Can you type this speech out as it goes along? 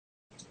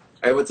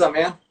Hey, what's up,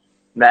 man?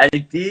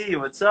 Magic D,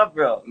 what's up,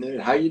 bro? Dude,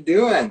 how you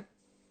doing?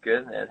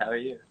 Good, man. How are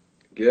you?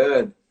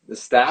 Good. The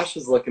stash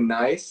is looking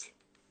nice.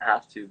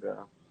 Have to,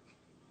 bro.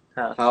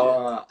 Have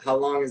How to. how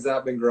long has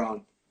that been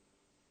growing?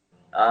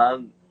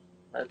 Um,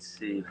 let's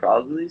see.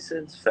 Probably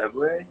since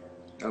February.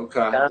 Okay.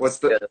 Kind of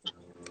What's like the a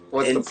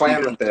what's the in plan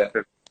season. with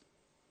it?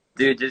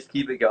 Dude, just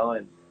keep it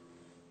going.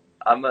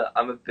 I'm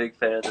a big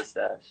fan of the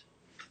stash.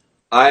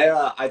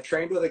 I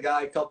trained with a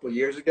guy a couple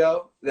years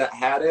ago that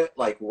had it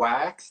like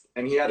waxed,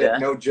 and he had it Yeah.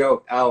 no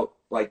joke out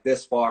like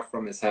this far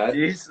from his head,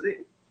 Seriously,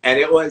 and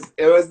it was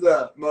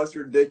the most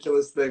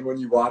ridiculous thing when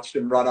you watched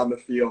him run on the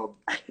field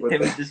with it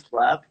it. would just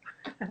flap.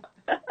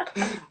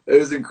 It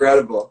was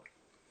incredible.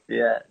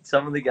 Yeah.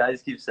 Some of the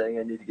guys keep saying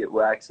I need to get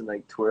wax and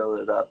like twirl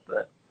it up,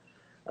 but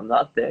I'm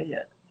not there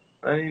yet.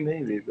 I mean,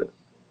 maybe, but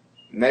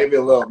Maybe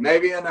a little.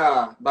 Maybe in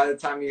by the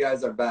time you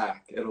guys are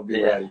back, it'll be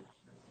yeah, ready.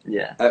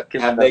 yeah.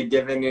 Have they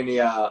given any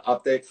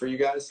update for you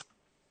guys?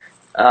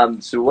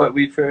 So what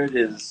we've heard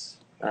is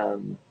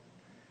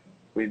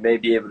we may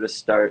be able to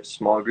start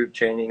small group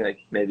training, like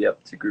maybe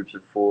up to groups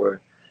of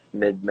 4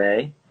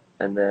 mid-May,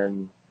 and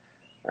then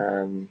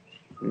um,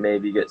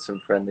 maybe get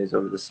some friendlies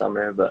over the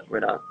summer, but we're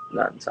not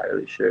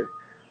entirely sure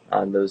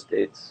on those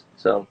dates.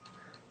 So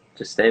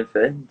just staying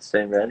fit,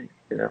 staying ready.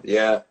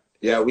 Yeah,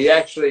 yeah. We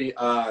actually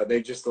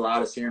they just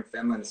allowed us here in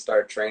Finland to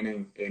start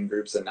training in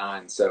groups of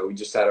 9. So we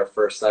just had our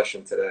first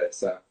session today.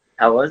 So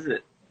How was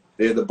it?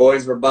 the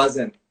boys were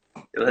buzzing.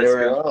 They Let's were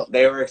go.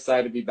 they were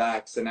excited to be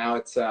back. So now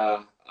it's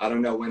I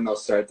don't know when they'll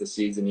start the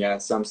season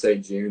yet. Some say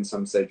June,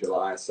 some say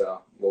July.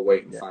 So we'll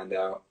wait and Yeah. find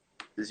out.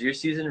 Does your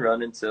season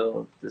run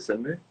until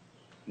December?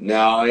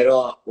 No,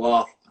 it'll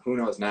well, who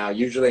knows now.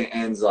 Usually it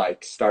ends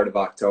like start of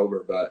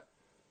October, but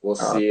we'll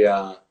Oh, see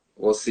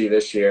we'll see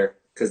this year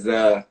cuz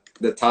the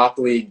top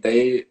league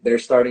they're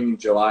starting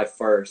July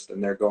 1st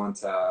and they're going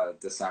to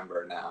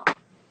December now.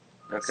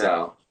 okay.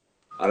 So,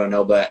 I don't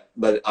know but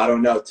I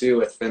don't know too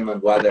with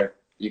Finland weather.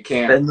 You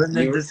can't Finland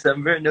in you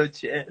December? No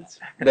chance.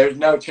 there's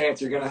no chance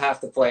you're going to have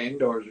to play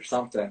indoors or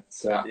something.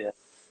 So, Yeah,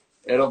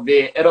 it'll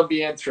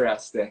be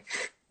interesting.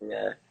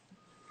 yeah.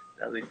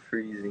 That'll be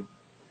freezing.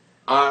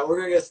 All right, we're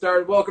going to get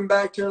started. Welcome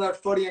back to another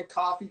Footy and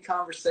Coffee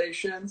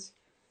Conversations.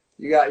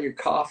 You got your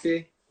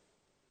coffee?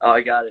 Oh,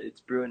 I got it.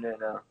 It's brewing right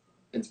now.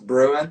 It's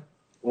brewing.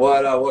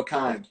 What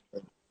kind?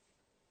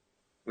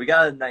 We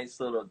got a nice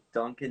little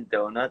Dunkin'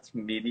 Donuts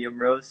medium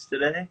roast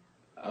today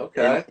in,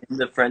 Okay. in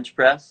the French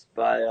press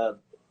by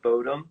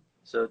Bodum.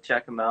 So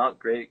check them out.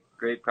 Great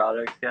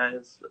products,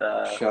 guys.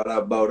 Shout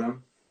out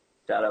Bodum.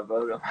 Shout out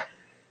Bodum.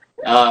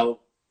 Uh,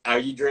 are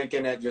you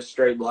drinking it just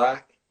straight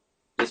black?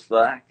 Just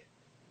black,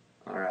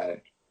 All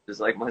right.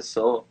 just like my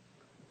soul.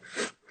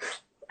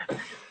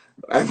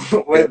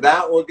 With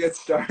that, we'll get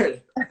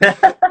started.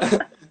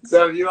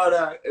 So if you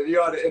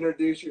wanna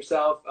introduce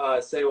yourself,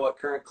 say what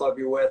current club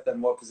you're with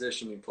and what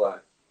position you play.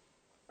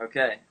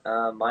 Okay,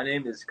 my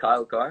name is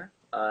Kyle Carr.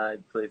 I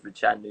play for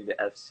Chattanooga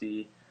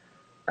FC,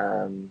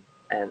 and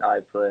I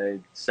play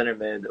center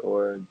mid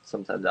or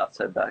sometimes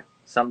outside back,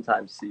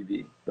 sometimes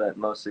CB, but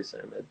mostly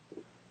center mid.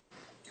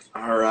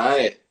 All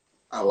right.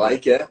 I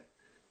like it.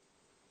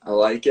 I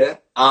like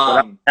it. But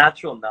I'm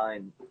natural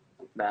nine,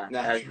 Matt,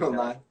 as you Natural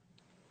know. nine.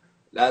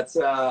 That's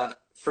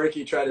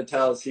Fricky tried to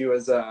tell us he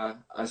was a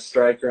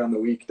striker on the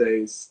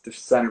weekdays, the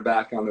center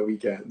back on the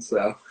weekend.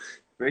 So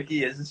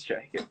Ricky is a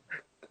striker.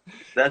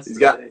 That's he's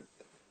the got thing.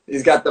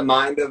 he's got the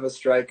mind of a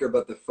striker,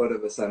 but the foot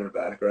of a center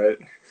back, right?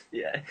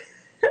 Yeah.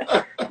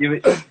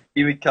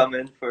 he would come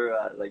in for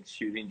like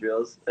shooting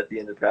drills at the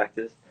end of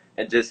practice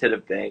and just hit a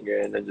banger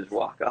and then just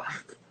walk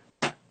off.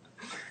 And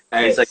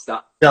Hey, he's like,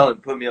 stop, "Tell him,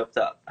 put me up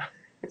top."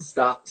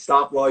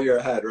 stop while you're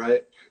ahead,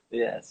 right?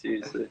 Yeah,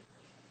 seriously.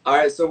 All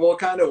right, so we'll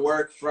kind of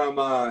work from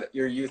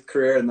your youth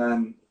career and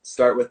then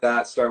start with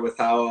that. Start with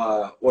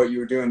how what you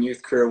were doing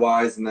youth career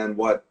wise, and then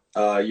what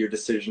your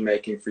decision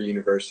making for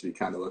university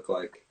kind of looked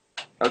like.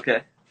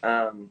 Okay.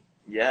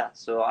 Yeah.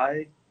 So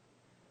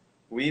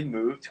we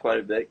moved quite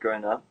a bit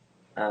growing up.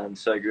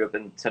 So I grew up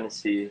in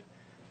Tennessee,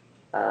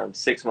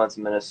 6 months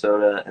in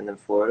Minnesota, and then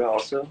Florida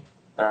also.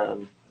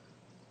 Um,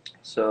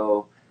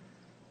 so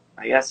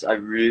I guess I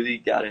really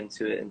got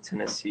into it in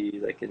Tennessee,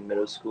 like in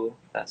middle school.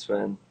 That's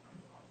when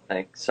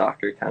like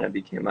soccer kind of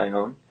became my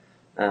own.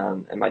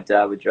 And my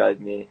dad would drive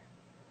me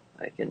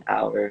like an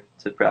hour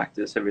to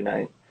practice every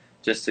night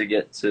just to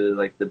get to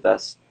like the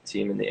best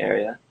team in the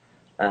area,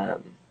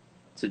 um,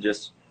 to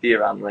just be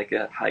around like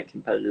a high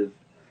competitive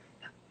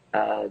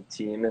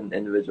team and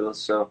individuals.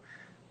 So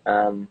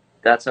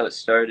that's how it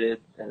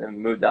started, and then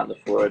moved down to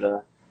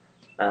Florida.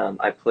 Um,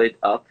 I played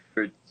up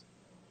for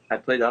I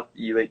played up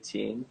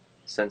U18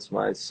 since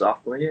my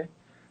sophomore year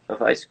of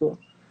high school.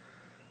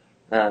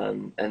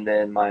 And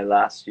then my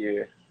last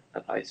year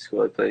of high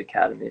school, I played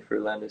academy for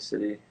Orlando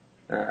City.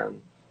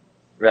 Um,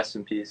 Rest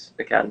in peace,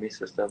 academy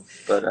system.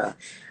 But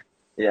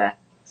yeah,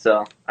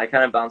 so I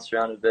kind of bounced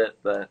around a bit,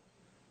 but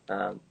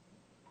um,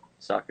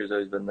 soccer's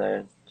always been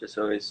there. Just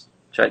always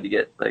tried to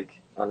get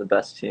like on the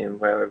best team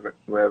wherever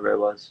I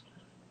was.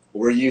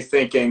 Were you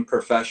thinking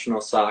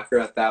professional soccer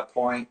at that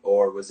point,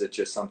 or was it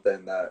just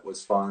something that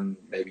was fun,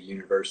 maybe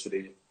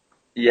university?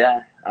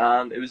 Yeah,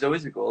 it was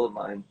always a goal of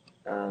mine.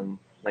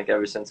 Like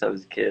ever since I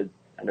was a kid,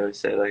 I'd always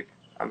say like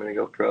I'm gonna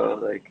go pro.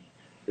 Like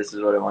this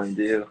is what I want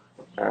to do.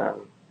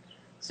 Um,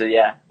 so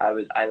yeah,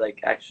 I like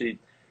actually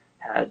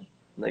had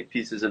like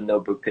pieces of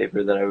notebook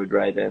paper that I would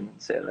write in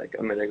and say like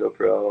I'm gonna go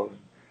pro.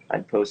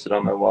 I'd post it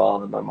on my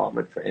wall and my mom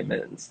would frame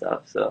it and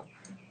stuff. So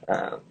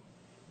um,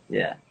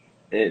 yeah,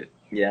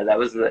 yeah, that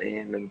was the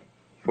aim, and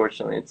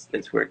fortunately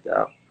it's worked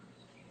out.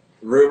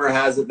 Rumor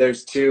has it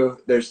there's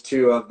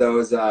two of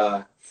those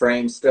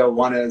frames still.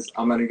 One is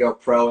I'm gonna go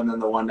pro, and then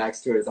the one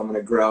next to it is I'm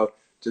gonna grow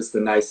just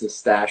the nicest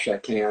stash I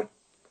can.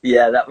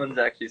 Yeah, that one's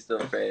actually still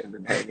framed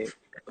and hanging.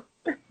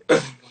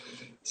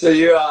 So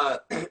you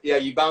yeah,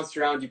 you bounced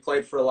around, you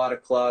played for a lot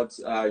of clubs,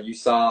 you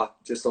saw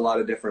just a lot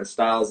of different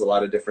styles, a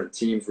lot of different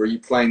teams. Were you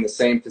playing the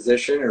same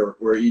position, or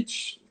were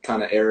each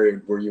kind of area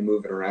were you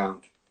moving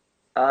around?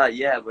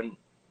 Yeah, when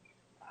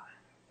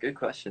good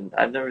question.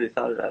 I've never really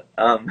thought of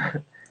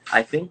that.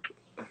 I think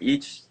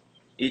each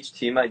each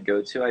team I'd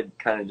go to, I'd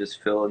kind of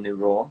just fill a new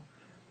role,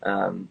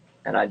 and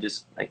I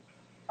just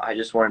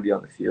want to be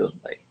on the field.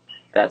 Like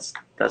that's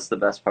the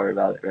best part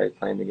about it, right?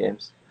 Playing the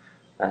games.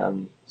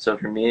 So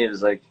for me, it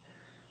was like,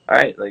 all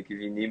right, like if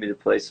you need me to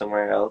play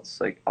somewhere else,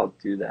 like I'll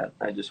do that.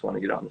 I just want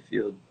to get on the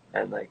field,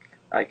 and like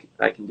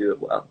I can do it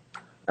well.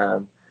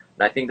 And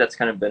I think that's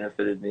kind of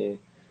benefited me,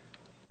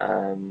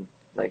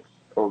 like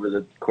over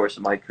the course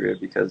of my career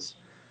because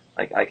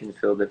like I can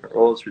fill different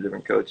roles for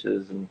different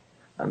coaches, and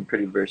I'm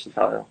pretty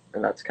versatile,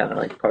 and that's kind of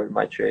like part of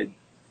my trade.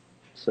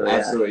 So yeah,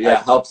 Absolutely,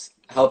 yeah. Helps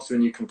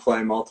when you can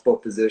play multiple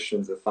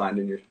positions of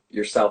finding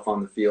yourself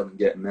on the field and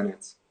getting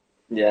minutes.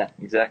 yeah,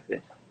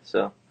 exactly.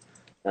 So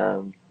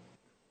um,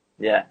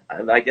 yeah,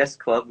 I guess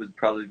club would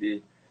probably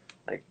be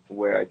like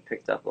where I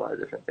picked up a lot of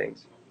different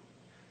things.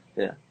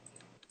 Yeah.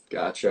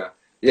 Gotcha.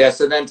 Yeah.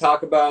 So then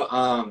talk about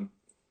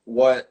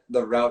what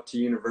the route to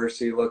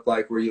university looked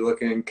like. Were you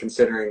looking,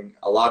 considering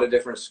a lot of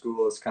different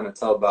schools? Kind of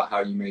tell about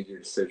how you made your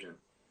decision.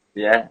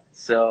 Yeah.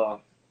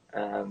 So,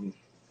 um,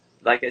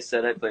 like I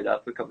said, I played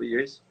up a couple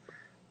years,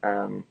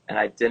 and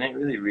I didn't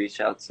really reach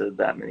out to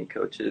that many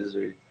coaches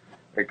or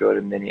go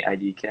to many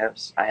ID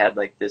camps. I had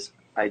like this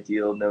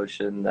ideal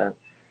notion that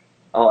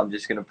oh, I'm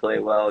just gonna play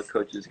well, a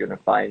coach is gonna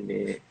find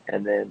me,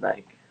 and then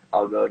like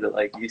I'll go to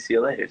like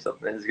UCLA or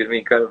something. It's gonna be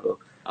incredible.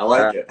 I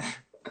like Uh, it.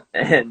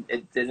 and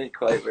it didn't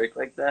quite work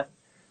like that.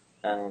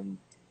 Um,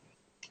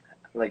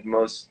 like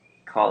most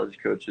college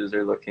coaches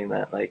are looking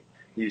at like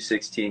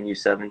U16,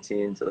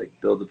 U17 to like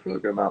build the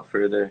program out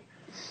further.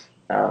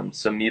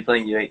 So me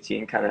playing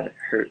U18 kind of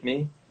hurt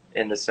me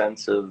in the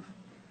sense of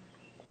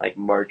like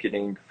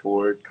marketing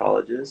for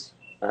colleges,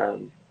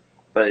 um,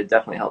 but it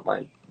definitely helped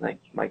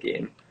my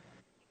game.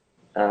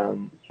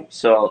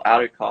 So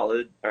out of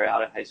college or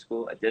out of high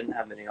school, I didn't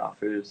have any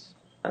offers.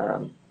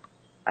 Um,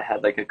 I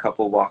had like a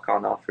couple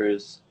walk-on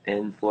offers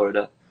in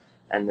Florida,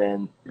 and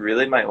then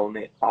really my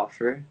only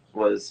offer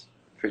was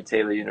for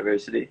Taylor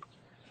University,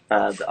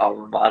 the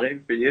alma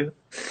mater for you.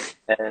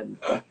 And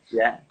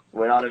yeah,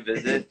 went on a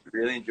visit,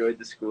 really enjoyed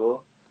the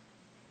school,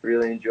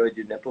 really enjoyed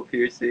your nipple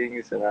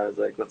piercings, and I was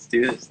like, let's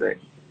do this thing.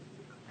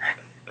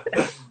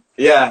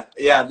 Yeah,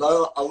 yeah,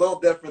 a little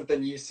different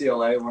than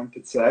UCLA, one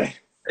could say.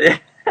 Yeah,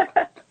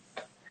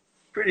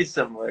 pretty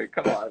similar.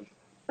 Come on.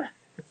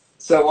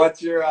 So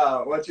what's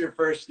your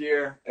first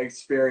year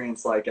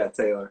experience like at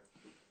Taylor?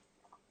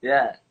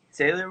 Yeah,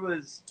 Taylor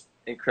was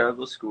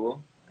incredible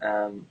school.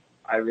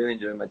 I really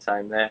enjoyed my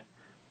time there.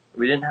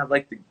 We didn't have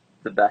like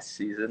the best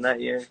season that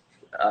year.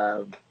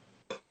 Um,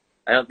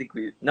 I don't think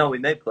we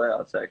made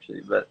playoffs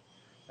actually, but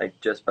like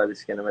just by the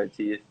skin of our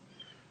teeth.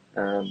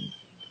 Um,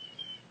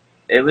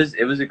 it was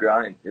a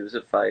grind. It was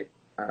a fight.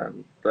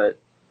 But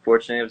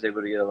fortunately, I was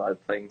able to get a lot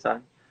of playing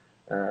time,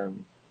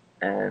 um,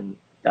 and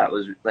that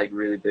was like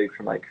really big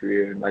for my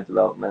career and my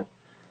development.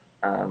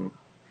 Um,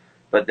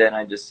 but then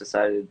I just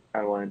decided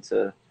I wanted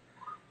to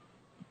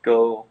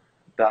go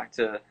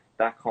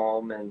back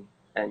home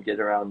and get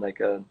around like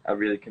a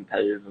really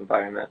competitive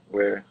environment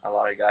where a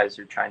lot of guys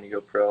are trying to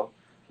go pro,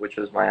 which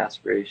was my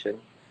aspiration.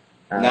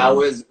 And that Um,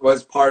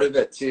 was part of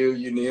it too.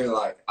 You knew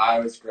like I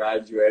was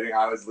graduating,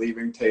 I was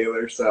leaving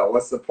Taylor, so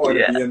what's the point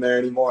of yeah, being there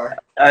anymore?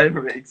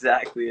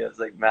 exactly. I was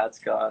like, Matt's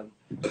gone.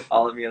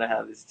 All I'm gonna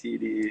have is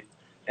TD,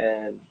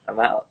 and I'm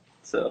out.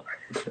 So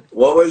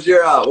What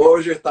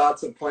was your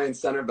thoughts of playing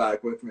center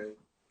back with me?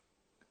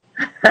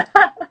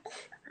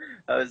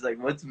 I was like,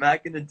 what's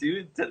Matt gonna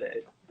do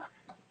today?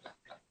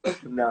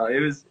 No, it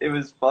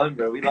was fun,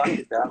 bro. We locked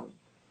it down.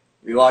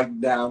 We locked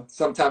it down.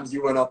 Sometimes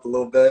you went up a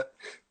little bit.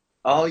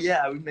 Oh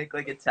yeah, I would make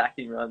like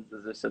attacking runs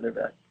as a center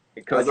back.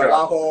 And I was Coach like, Ross,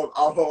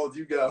 I'll hold,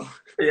 you go.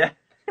 yeah.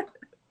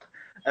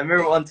 I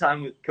remember one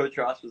time with Coach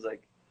Ross was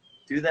like,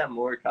 "Do that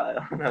more,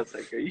 Kyle," and I was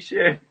like, "Are you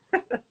sure?"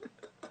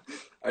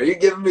 Are you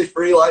giving me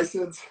free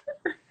license?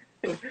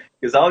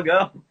 Because I'll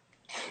go.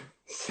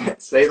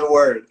 Say the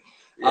word.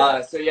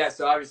 Yeah.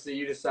 So obviously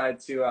you decide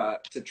to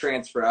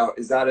transfer out.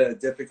 Is that a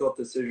difficult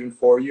decision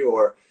for you,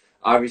 or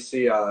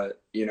obviously,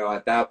 you know,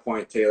 at that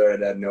point, Taylor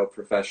had no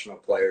professional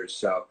players,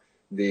 so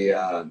the Yeah.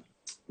 uh,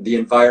 the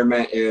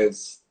environment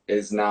is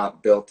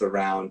not built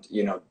around,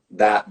 you know,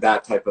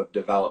 that type of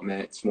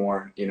development. It's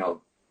more, you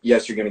know,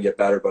 yes, you're going to get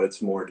better, but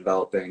it's more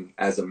developing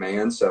as a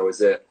man. So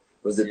was it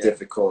Yeah.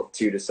 difficult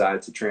to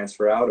decide to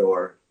transfer out,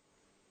 or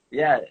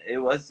Yeah, it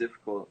was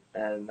difficult,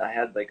 and I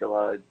had like a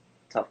lot of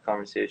tough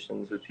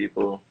conversations with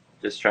people,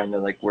 just trying to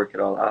like work it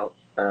all out.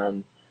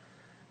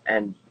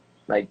 And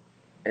like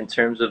in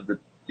terms of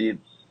the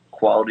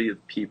quality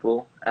of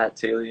people at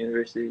Taylor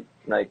University,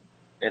 like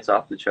it's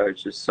off the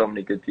charts. There's so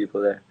many good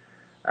people there,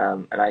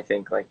 and I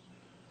think like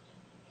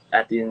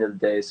at the end of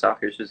the day,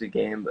 soccer is just a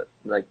game, but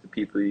like the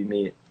people you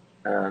meet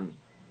um,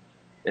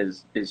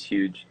 is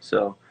huge.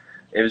 So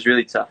it was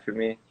really tough for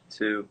me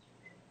to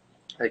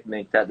like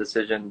make that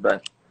decision,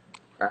 but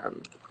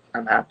um,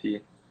 I'm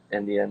happy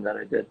in the end that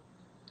I did.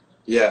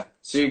 yeah?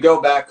 So you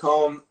go back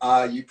home.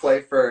 You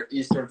play for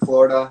Eastern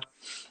Florida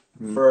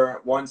Mm.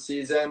 for one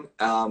season.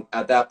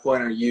 At that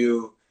point, are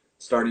you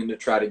starting to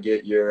try to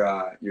get your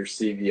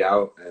CV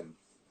out and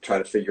try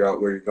to figure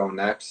out where you're going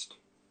next?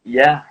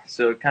 Yeah,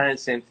 so kind of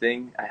the same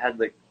thing. I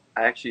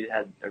actually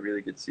had a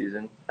really good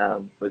season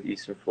with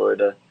Eastern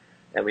Florida,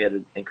 and we had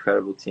an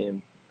incredible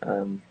team.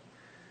 Um,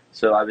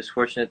 so I was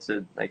fortunate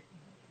to like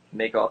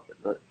make all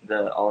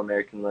the All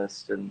American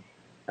list, and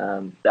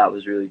that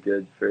was really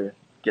good for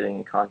getting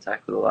in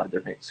contact with a lot of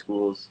different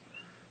schools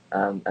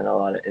and a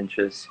lot of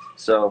interest.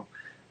 So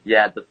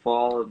yeah, the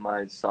fall of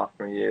my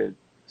sophomore year,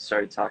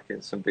 started talking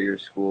to some bigger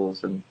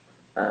schools, and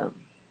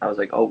I was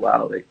like, oh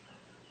wow, like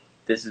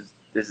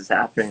this is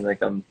happening.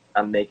 Like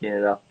I'm making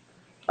it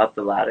up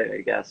the ladder,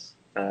 I guess.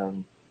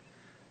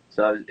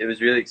 So it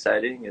was really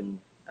exciting, and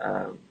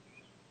um,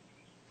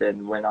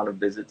 then went on a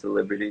visit to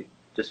Liberty.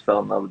 Just fell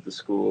in love with the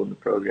school and the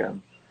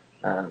program,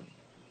 um,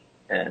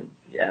 and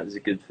yeah, it was a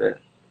good fit.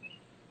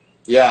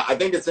 Yeah, I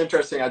think it's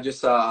interesting. I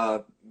just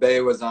saw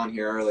Bay was on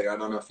here earlier. I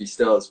don't know if he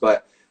still is,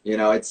 but you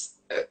know, it's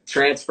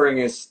transferring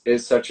is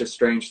such a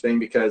strange thing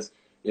because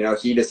you know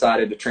he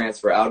decided to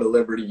transfer out of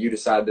Liberty. You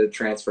decided to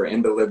transfer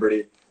into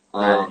Liberty.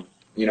 Right.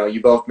 You know,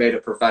 you both made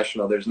it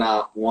professional. There's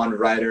not one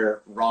right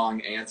or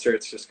wrong answer.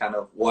 It's just kind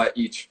of what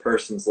each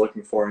person's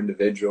looking for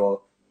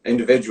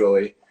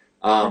individually.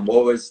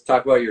 What was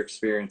talk about your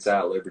experience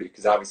at Liberty?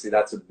 Because obviously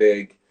that's a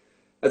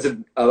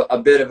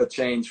bit of a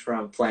change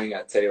from playing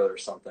at Taylor or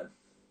something.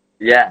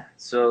 Yeah.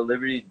 So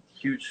Liberty,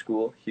 huge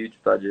school, huge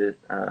budget,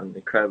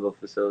 incredible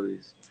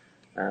facilities,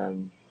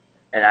 um,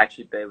 and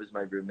actually Bay was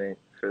my roommate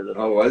for the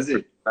Oh, was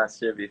he?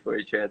 last year before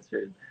he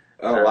transferred.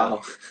 Oh, Um,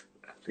 wow.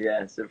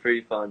 yeah, so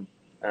pretty fun.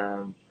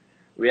 Um,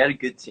 we had a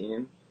good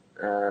team.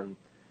 Um,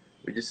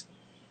 we just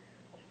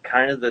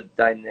kind of the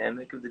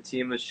dynamic of the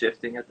team was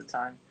shifting at the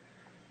time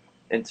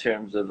in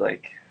terms of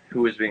like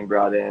who was being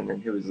brought in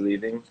and who was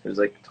leaving. It was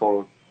like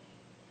total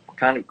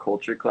kind of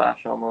culture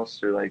clash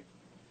almost, or like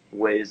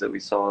ways that we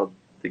saw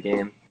the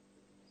game.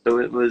 So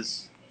it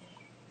was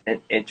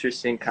an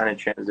interesting kind of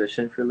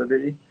transition for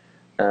Liberty,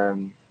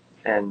 um,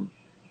 and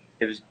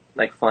it was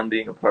like fun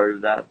being a part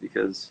of that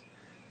because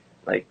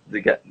like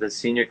the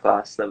senior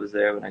class that was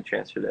there when I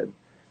transferred in,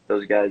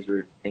 those guys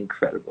were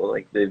incredible.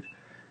 Like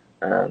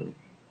um,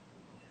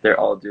 they're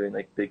all doing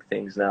like big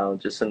things now,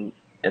 just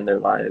in their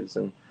lives,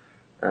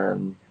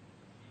 um,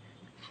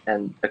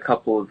 and a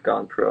couple have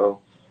gone pro.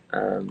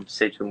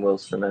 Sachem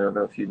Wilson, I don't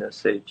know if you know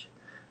Sage.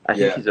 I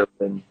think Yeah, he's over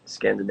in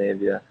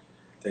Scandinavia,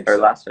 I think or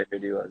so. last I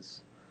heard he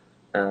was.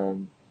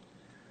 Um,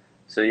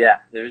 so yeah,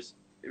 there's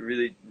a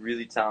really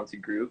really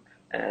talented group,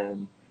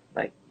 and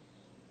like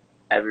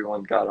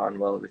everyone got on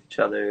well with each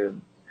other.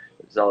 And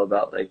it was all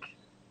about like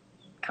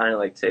kind of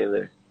like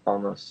Taylor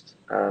almost,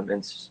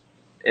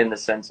 in the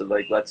sense of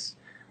like let's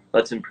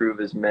improve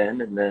as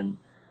men, and then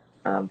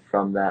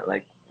from that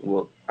like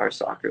our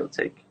soccer will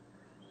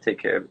take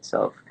care of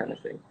itself kind of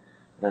thing.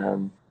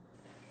 Um,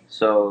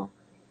 so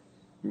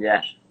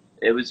yeah,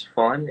 it was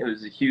fun. It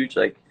was a huge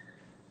like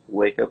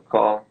wake up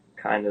call,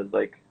 kind of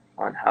like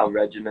on how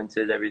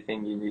regimented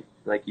everything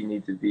you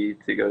need to be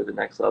to go to the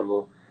next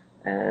level,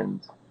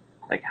 and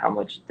like how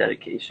much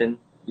dedication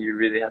you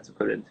really have to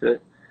put into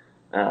it.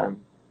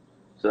 Um,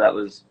 so that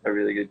was a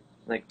really good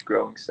like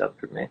growing step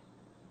for me.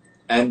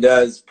 And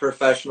does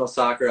professional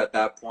soccer at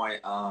that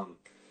point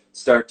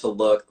start to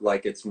look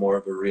like it's more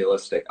of a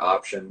realistic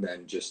option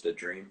than just a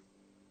dream?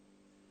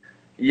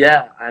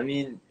 Yeah, I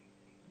mean,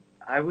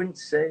 I wouldn't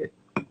say.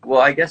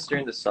 Well, I guess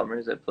during the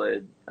summers I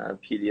played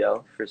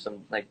PDL for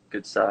some like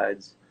good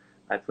sides.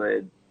 I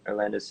played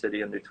Orlando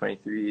City under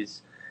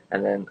 23s,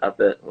 and then up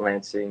at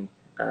Lansing.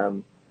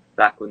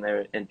 Back when they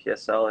were in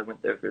PSL, I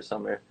went there for a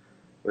summer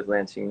with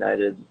Lansing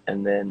United,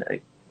 and then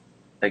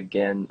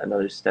again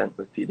another stint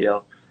with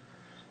PDL.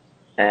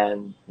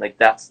 And like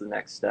that's the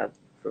next step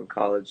from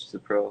college to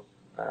pro.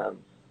 Um,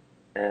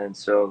 and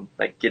so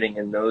like getting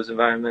in those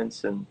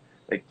environments and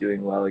like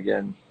doing well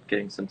again,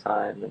 getting some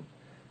time and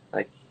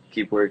like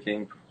keep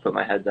working, put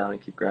my head down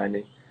and keep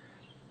grinding.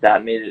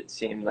 That made it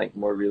seem like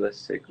more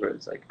realistic where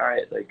it's like, all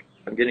right, like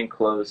I'm getting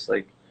close,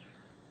 like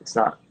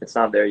it's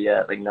not there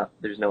yet. Like, not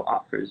there's no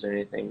offers or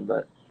anything,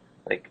 but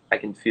like I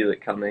can feel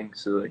it coming.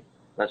 So like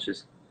let's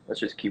just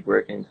let's just keep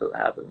working until it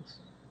happens.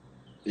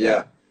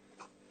 Yeah. Yeah.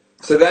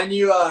 So then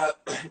you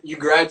you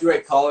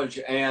graduate college,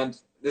 and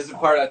this is the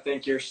part I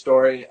think your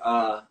story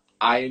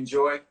I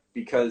enjoy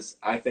because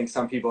I think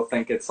some people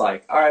think it's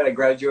like, all right, I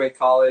graduate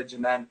college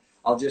and then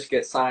I'll just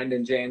get signed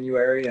in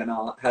January and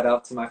I'll head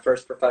up to my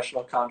first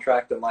professional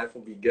contract and life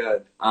will be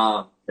good.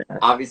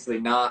 Obviously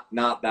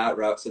not that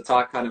route. So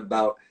talk kind of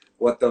about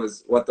what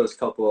those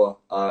couple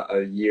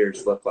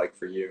years look like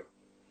for you.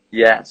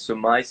 Yeah, so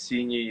my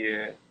senior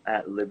year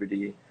at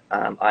Liberty,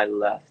 I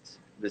left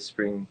the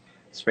spring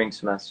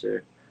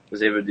semester.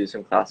 Was able to do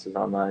some classes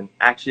online.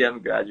 Actually, I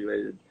haven't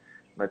graduated.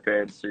 My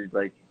parents are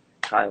like,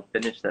 "Kyle,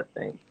 finish that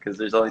thing," because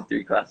there's only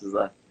 3 classes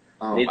left.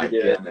 I Oh need my to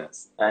do it.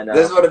 goodness. I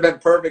This know, would have been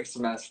perfect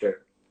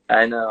semester.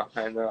 I know,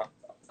 I know.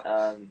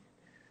 Um,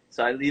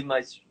 so I leave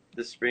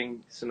the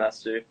spring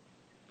semester.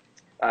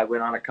 I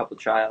went on a couple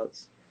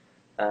tryouts.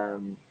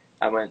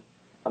 I went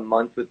a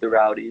month with the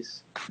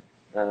Rowdies,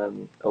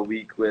 a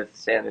week with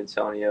San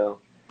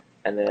Antonio,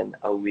 and then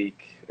a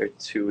week or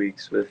 2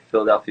 weeks with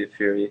Philadelphia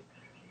Fury,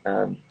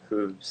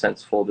 who've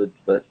since folded.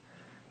 But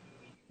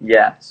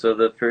yeah, so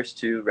the first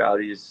two,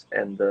 Rowdies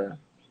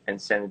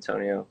and San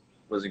Antonio,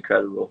 was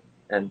incredible,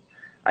 and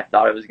I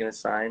thought I was gonna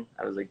sign.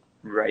 I was like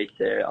right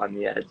there on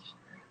the edge,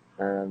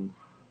 um,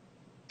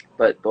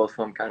 but both of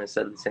them kind of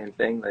said the same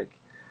thing. Like,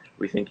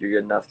 we think you're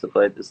good enough to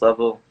play at this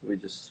level. We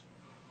just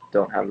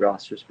don't have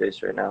roster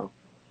space right now,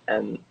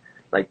 and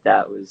like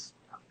that was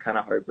kind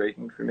of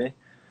heartbreaking for me.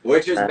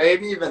 Which is Uh,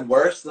 maybe even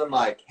worse than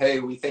like, hey,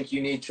 we think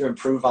you need to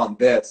improve on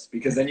this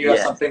because then you have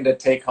yeah, something to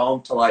take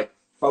home to like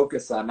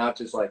focus on, not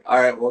just like, all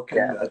right, well, can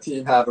yeah, a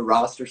team have a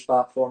roster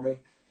spot for me?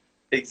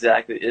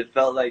 exactly. It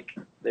felt like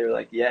they were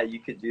like, yeah, you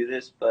could do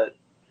this, but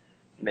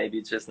maybe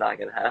it's just not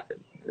gonna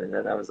happen. And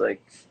then I was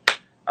like,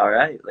 all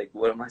right, like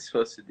what am I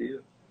supposed to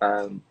do?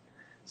 Um,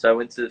 so I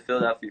went to the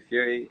Philadelphia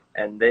Fury,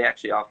 and they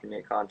actually offered me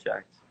a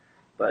contract,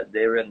 but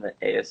they were in the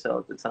ASL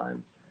at the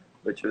time,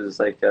 which was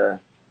like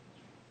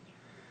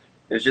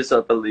it was just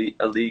a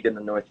league in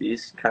the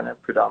Northeast, kind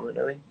of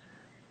predominantly.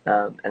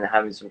 And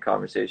having some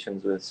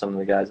conversations with some of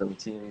the guys on the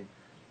team,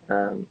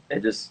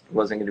 it just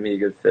wasn't going to be a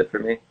good fit for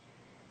me.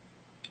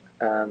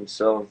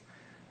 So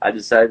I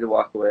decided to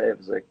walk away. I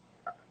was like,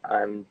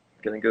 I'm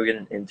gonna go get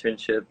an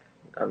internship.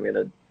 I'm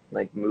gonna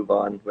like move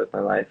on with my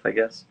life, I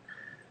guess.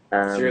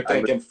 So you're I'm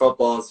thinking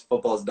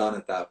football's done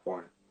at that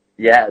point.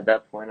 Yeah. At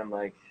that point, I'm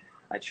like,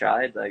 I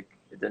tried, like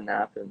it didn't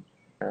happen,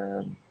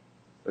 um,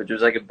 which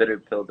was like a bitter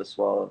pill to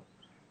swallow.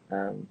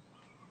 Um,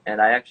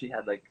 and I actually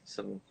had like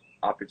some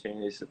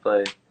opportunities to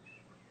play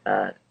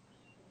uh,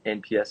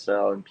 in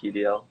PSL and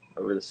PDL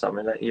over the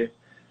summer that year,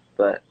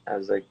 but I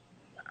was like,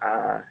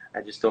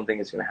 I just don't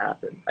think it's gonna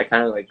happen. I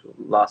kind of like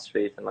lost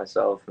faith in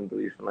myself and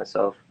belief in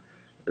myself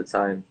at the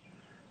time.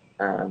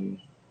 Um,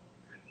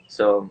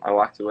 so I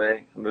walked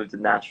away. I moved to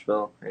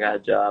Nashville. I got a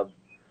job,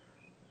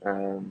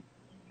 um,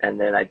 and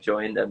then I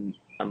joined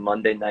a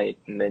Monday night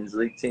men's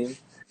league team,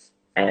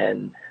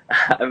 and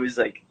I was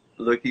like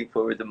looking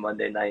forward to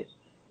Monday night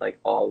like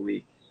all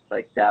week.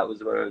 Like that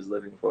was what I was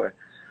living for.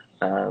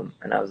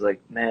 And I was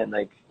like, man,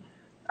 like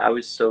I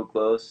was so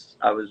close.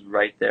 I was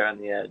right there on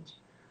the edge,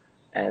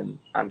 and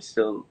I'm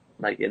still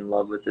like in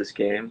love with this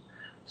game.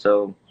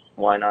 So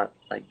why not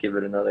like give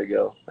it another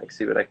go? Like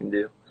see what I can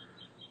do.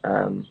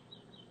 Um,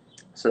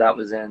 so that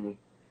was in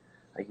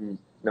like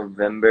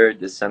November,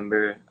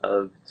 December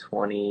of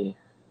 2017.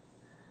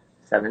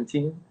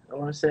 I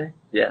want to say,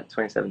 yeah,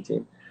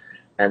 2017.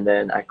 And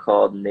then I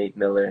called Nate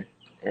Miller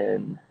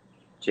in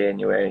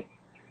January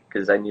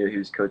because I knew he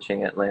was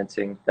coaching at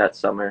Lansing that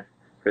summer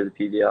for the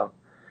PDL.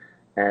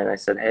 And I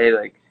said, hey,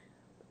 like,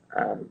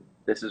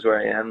 this is where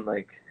I am.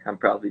 Like, I'm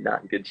probably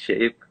not in good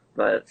shape,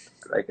 but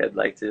like, I'd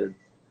like to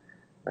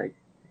like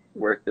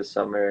work this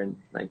summer and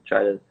like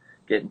try to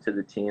get into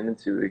the team and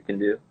see what we can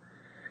do.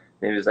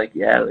 And he was like,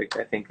 yeah, like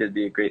I think it'd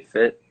be a great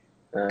fit.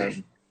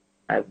 Um,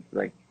 I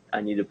like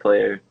I need a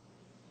player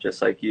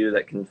just like you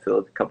that can fill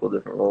a couple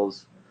different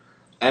roles.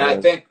 And I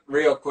Uh, think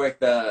real quick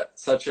that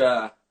such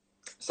a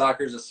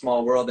soccer's a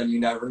small world and you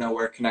never know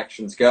where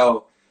connections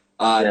go.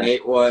 yeah,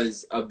 Nate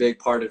was a big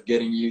part of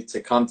getting you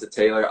to come to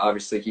Taylor.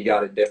 Obviously, he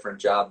got a different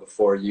job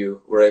before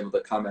you were able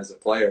to come as a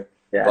player.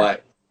 yeah,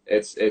 But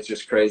it's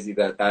just crazy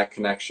that that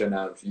connection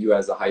of you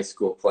as a high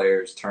school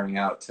player is turning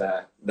out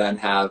to then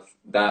have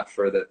that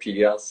for the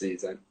PDL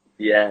season.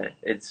 yeah.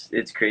 It's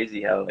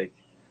crazy how like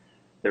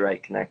the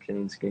right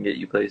connections can get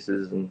you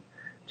places and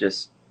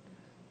just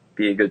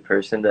be a good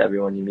person to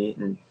everyone you meet,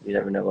 and you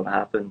never know what'll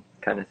happen,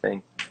 kind of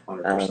thing.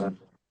 100%. Um,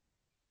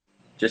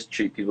 just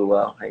treat people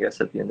well, I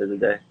guess, at the end of the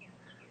day.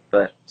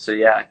 But so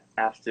yeah,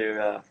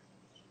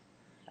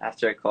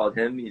 after I called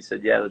him, he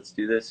said, "Yeah, let's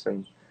do this."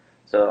 And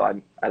so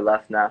I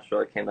left Nashville.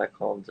 I came back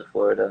home to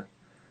Florida.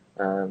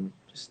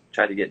 Just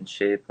tried to get in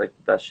shape, like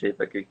the best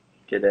shape I could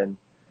get in,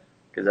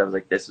 because I was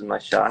like, "This is my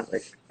shot."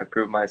 Like I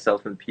proved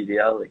myself in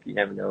PDL. Like you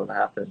never know what'll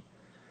happen.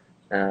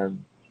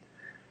 Um,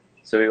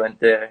 so we went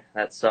there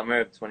that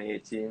summer of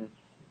 2018.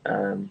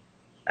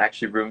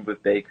 Actually roomed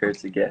with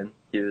Bakers again.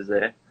 He was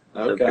there,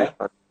 so pretty Okay.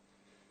 fun.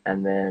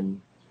 And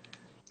then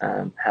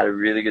had a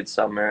really good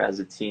summer as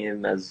a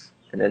team, as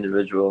an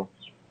individual.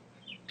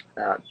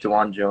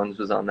 Dewan Jones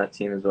was on that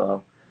team as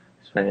well.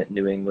 He's playing at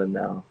New England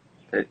now.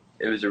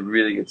 It was a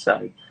really good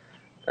side.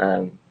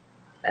 Um,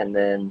 and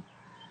then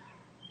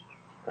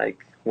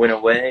like went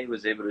away,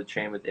 was able to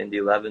train with Indy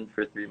 11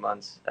 for 3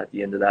 months at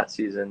the end of that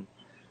season,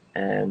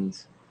 and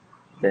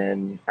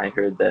then I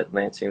heard that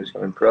Lansing was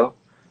going pro,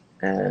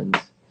 and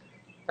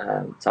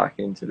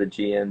talking to the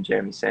GM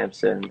Jeremy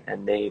Sampson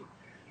and Nate,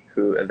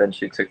 who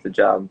eventually took the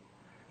job,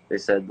 they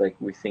said like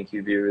we think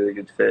you'd be a really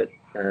good fit,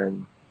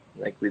 and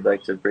like we'd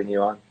like to bring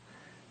you on.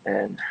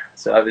 And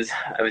so I was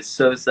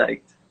so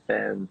psyched,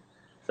 and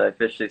so I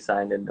officially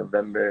signed in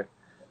November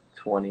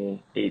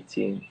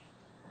 2018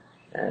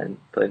 and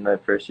played my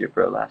first year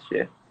pro last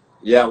year.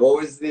 Yeah. What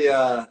was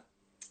the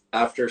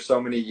after so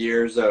many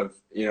years of,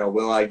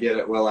 will I get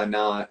it, will I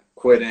not,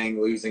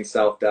 quitting, losing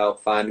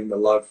self-doubt, finding the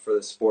love for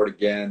the sport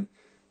again?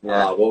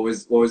 Yeah. What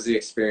was the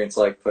experience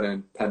like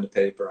putting pen to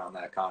paper on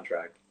that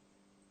contract?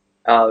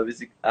 Oh,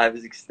 I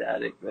was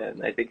ecstatic,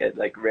 man. I think I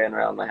like ran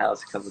around my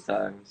house a couple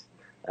times,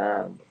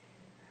 um,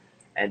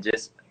 and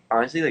just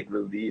honestly like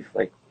relief.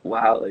 Like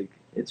wow, like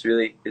it's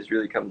really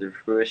come to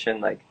fruition.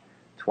 Like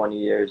 20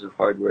 years of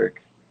hard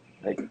work.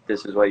 Like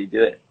this is why you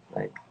do it.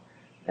 Like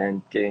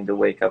and getting to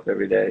wake up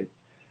every day,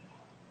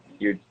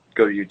 you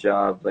go to your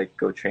job, like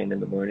go train in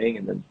the morning,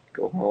 and then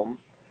go home.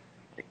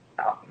 Like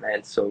oh man,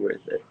 it's so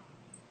worth it.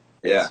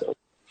 It's Yeah. so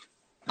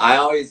I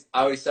always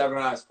said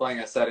when I was playing,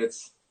 I said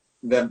it's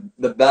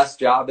the best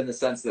job in the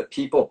sense that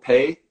people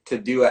pay to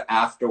do it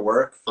after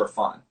work for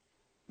fun,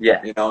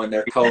 yeah, in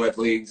their co-ed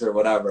leagues or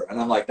whatever. And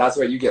I'm like, that's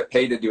what you get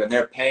paid to do, and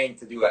they're paying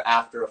to do it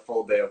after a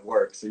full day of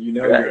work. So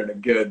you're right, in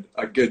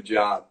a good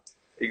job.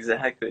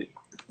 exactly.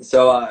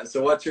 So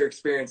what's your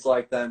experience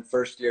like then?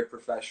 First year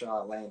professional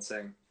at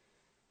Lansing.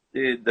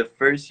 Dude, the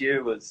first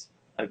year was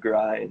a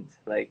grind.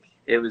 Like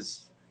it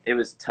was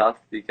tough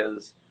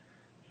because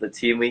the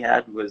team we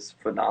had was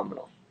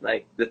phenomenal.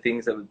 Like the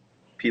things that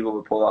people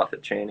would pull off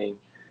at training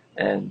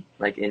and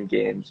like in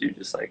games, you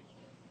just like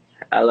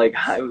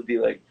I would be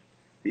like,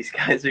 these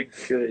guys are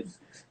good.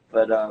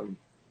 But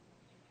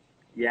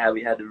yeah,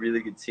 we had a really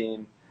good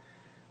team.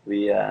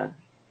 We uh,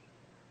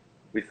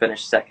 we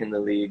finished second in the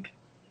league.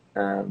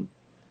 Um,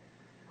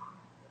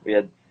 we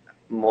had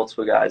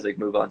multiple guys like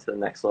move on to the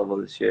next level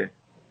this year.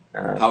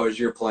 How Um, was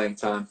your playing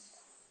time?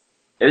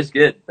 it was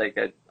good. Like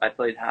I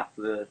played half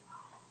of the.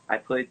 I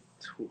played.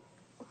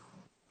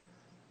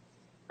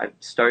 I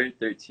started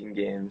 13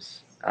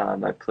 games.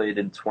 I played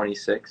in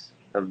 26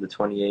 of the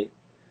 28,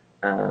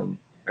 or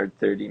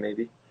 30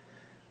 maybe.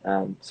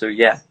 So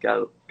yeah,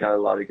 got a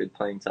lot of good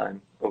playing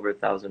time, over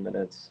 1,000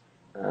 minutes,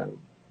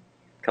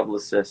 couple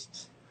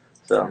assists.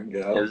 There So you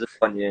it go. was a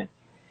fun year.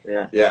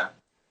 Yeah.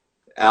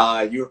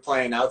 Yeah. You were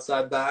playing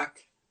outside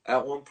back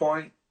at one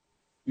point.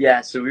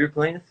 Yeah, so we were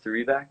playing a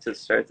three back to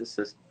start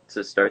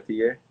to start the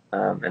year,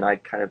 and I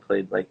kind of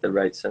played like the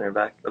right center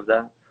back of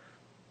that.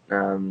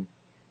 Um,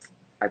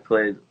 I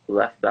played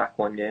left back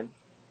one game,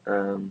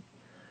 um,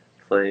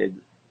 played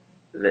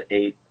the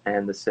 8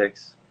 and the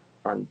 6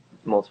 on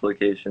multiple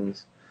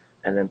occasions,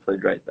 and then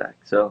played right back.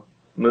 So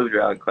moved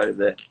around quite a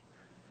bit,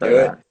 but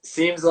Good.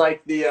 Seems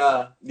like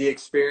the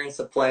experience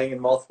of playing in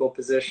multiple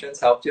positions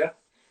helped you.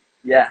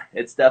 yeah,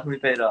 it's definitely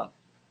paid off,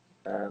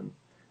 um,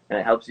 and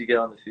it helps you get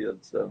on the field.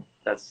 So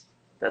that's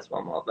what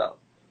I'm all about.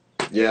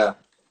 Yeah.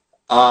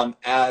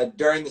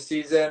 During the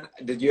season,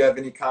 did you have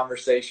any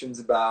conversations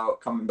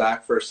about coming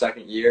back for a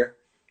second year?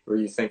 Were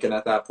you thinking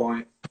at that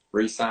point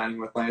re-signing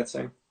with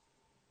Lansing?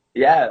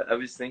 Yeah, I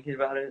was thinking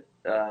about it.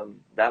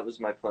 That was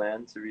my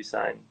plan to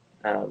resign.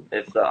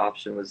 If the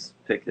option was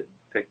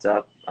picked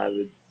up, I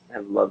would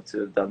have loved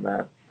to have done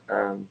that.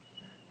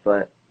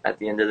 But at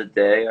the end of the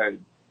day,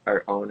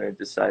 our owner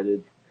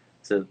decided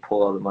to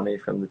pull all the money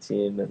from the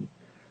team, and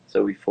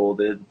so we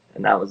folded.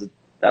 And that was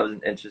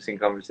an interesting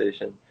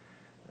conversation.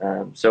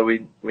 So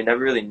we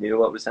never really knew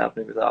what was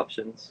happening with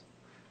options.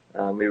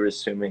 We were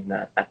assuming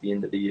that at the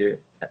end of the year,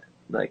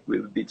 like we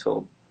would be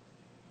told,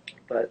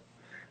 but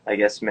I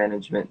guess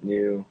management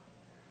knew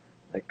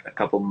like a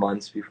couple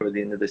months before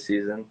the end of the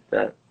season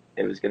that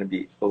it was going to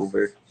be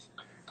over.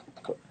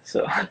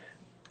 So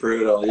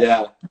Brutal.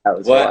 Yeah. that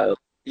was What? wild.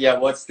 Yeah.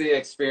 What's the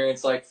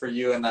experience like for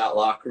you in that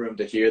locker room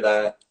to hear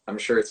that? I'm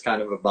sure it's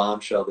kind of a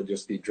bombshell to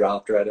just be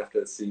dropped right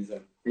after the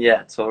season.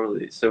 Yeah,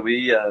 totally. So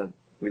we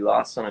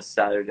lost on a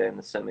Saturday in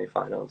the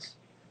semifinals,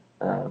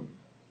 um,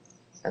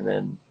 and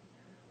then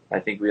I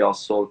think we all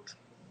sulked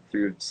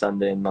through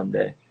Sunday and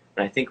Monday,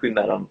 and I think we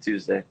met on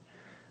Tuesday.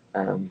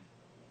 Um,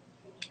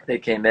 they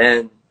came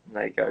in,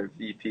 like our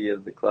VP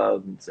of the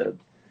club, and said,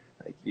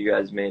 like, you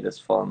guys made us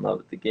fall in love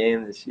with the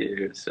game this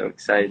year. It was so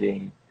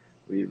exciting.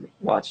 We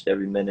watched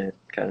every minute,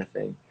 kind of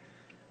thing.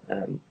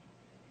 Um,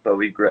 but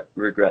we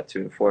regret to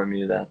inform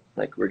you that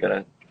like we're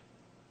gonna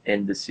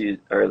end the season,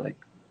 or like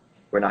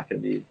we're not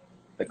gonna be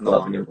a No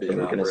club longer anymore. be in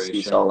We're gonna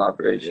cease operation. all Yeah.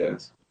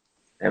 operations.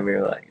 And we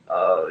were like,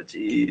 oh,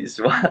 geez,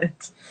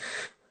 what?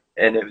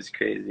 and it was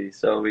crazy.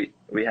 So we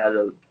had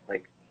a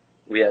like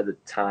we had the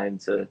time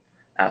to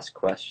ask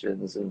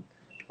questions and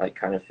like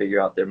kind of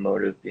figure out their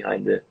motive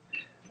behind it,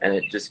 and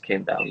it just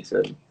came down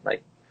to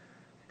like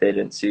they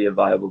didn't see a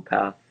viable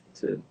path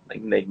to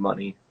like make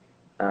money,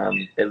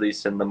 at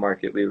least in the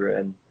market we were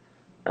in.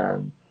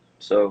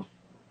 So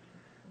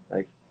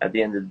like at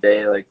the end of the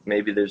day, like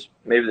maybe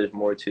there's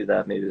more to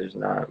that, maybe there's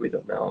not. We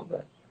don't know,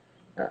 but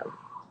um,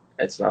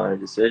 it's not our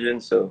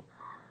decision. So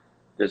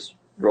just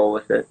roll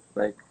with it.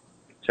 Like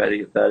try to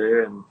get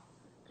better and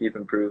keep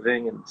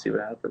improving and see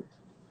what happens.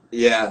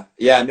 Yeah,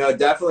 yeah, no,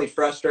 definitely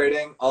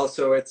frustrating.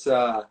 Also, it's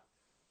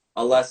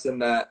a lesson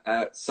that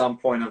at some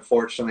point,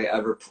 unfortunately,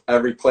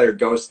 every player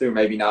goes through.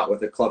 Maybe not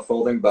with a club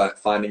folding, but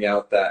finding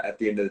out that at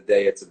the end of the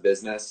day, it's a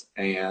business,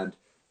 and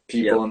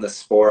people Yep. in the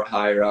sport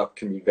higher up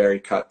can be very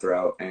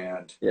cutthroat,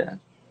 and Yeah.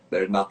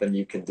 there's nothing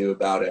you can do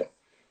about it.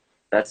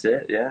 That's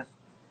it. Yeah.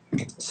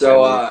 I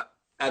So, mean,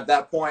 at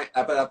that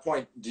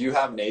point, do you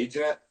have an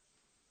agent,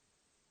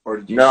 or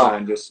did you no.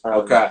 sign just Um,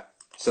 okay?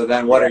 So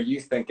then, what yeah. are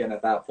you thinking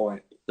at that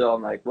point? So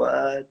I'm like,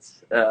 what?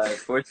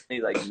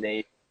 Fortunately, like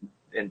Nate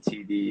and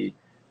TD,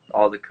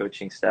 all the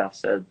coaching staff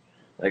said,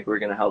 like, we're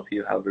gonna help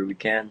you however we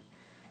can.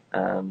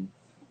 Um,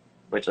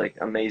 which like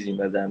amazing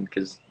by them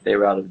because they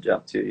were out of a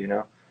job too, you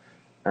know.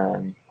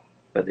 Um,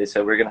 but they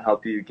said we're gonna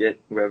help you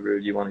get wherever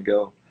you want to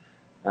go.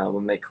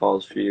 We'll make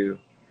calls for you,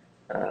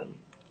 um,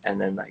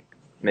 and then like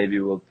maybe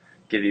we'll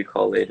give you a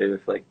call later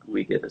if like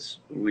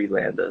we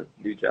land a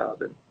new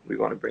job and we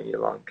want to bring you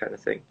along, kind of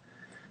thing.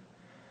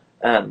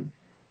 Um,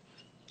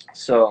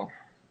 so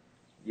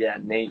yeah,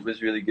 Nate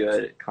was really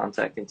good at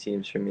contacting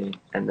teams for me,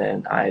 and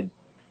then I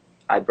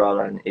brought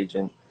on an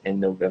agent in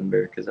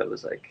November because I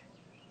was like,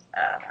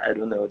 I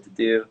don't know what to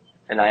do,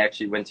 and I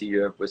actually went to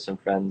Europe with some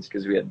friends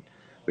because we had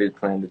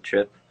planned a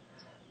trip,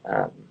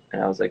 um,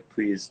 and I was like,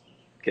 please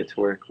get to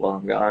work while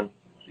I'm gone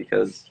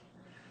because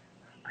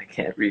I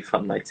can't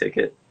refund my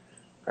ticket.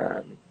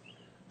 Um,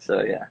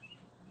 so yeah,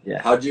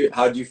 yeah.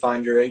 How'd you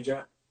find your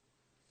agent?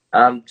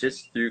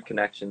 Just through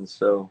connections.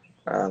 So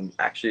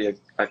actually,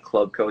 a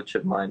club coach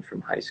of mine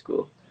from high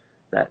school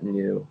that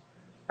knew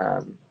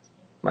um,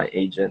 my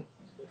agent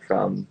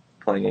from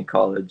playing in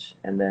college,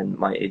 and then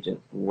my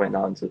agent went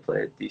on to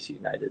play at DC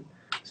United.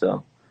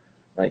 So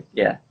like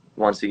yeah,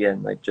 once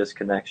again like just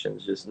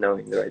connections, just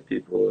knowing the right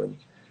people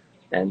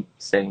and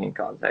staying in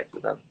contact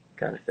with them,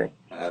 kind of thing.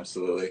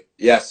 Absolutely.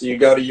 Yeah, so you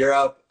go to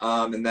Europe,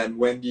 and then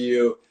when do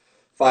you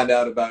find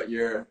out about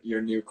your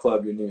new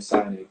club, your new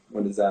signing?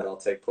 When does that all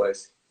take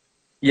place?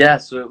 Yeah,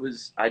 so it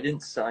was. I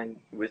didn't sign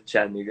with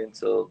Chattanooga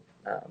until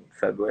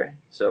February,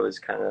 so it was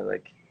kind of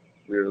like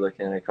we were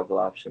looking at a couple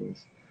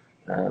options.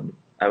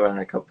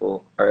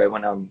 I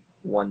went on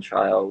one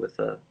trial with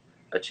a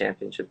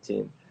championship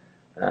team.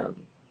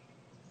 Um,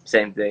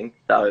 Same thing.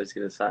 Thought I was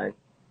gonna sign,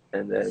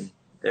 and then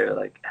they were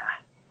like,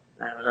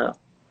 I don't know.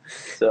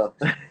 So,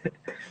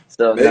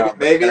 so Maybe no, but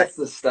maybe then it's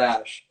the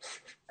stash.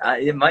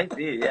 it might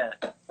be. Yeah,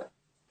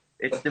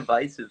 it's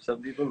divisive.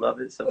 Some people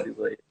love it. Some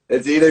people hate it.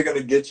 It's either going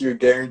to get you a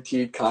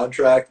guaranteed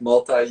contract,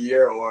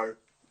 multi-year, or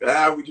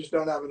we just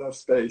don't have enough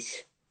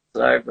space.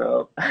 Sorry,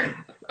 bro.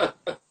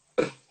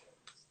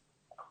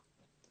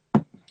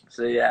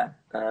 So yeah,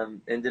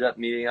 ended up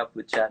meeting up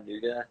with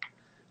Chattanooga.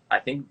 I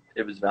think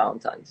it was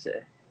Valentine's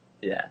Day.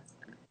 Yeah,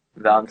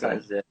 Okay.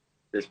 Valentine's Day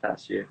this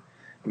past year.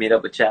 Meet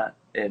up with Chat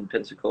in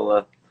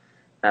Pensacola.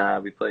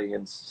 We played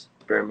against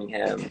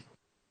Birmingham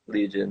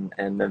Legion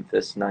and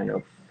Memphis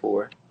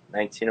 904,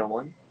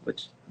 1901.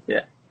 Which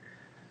yeah,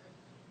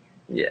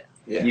 yeah,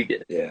 Yeah, you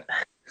get it. yeah.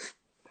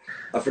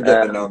 I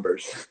forget the Um,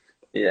 numbers.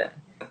 yeah.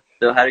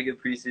 So had a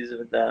good preseason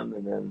with them,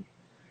 and then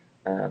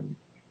um,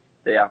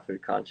 they offered a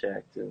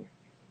contract, and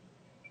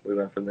we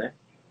went from there.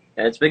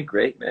 And it's been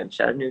great, man.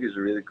 Chattanooga is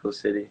a really cool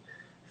city.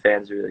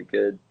 Fans are really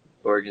good.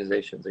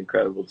 Organization's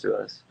incredible to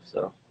us.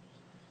 So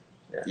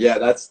yeah, Yeah,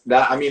 that's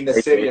that. I mean, the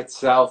great city game.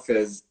 itself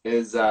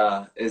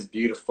is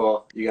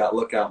beautiful. You got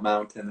Lookout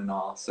Mountain and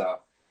all. So,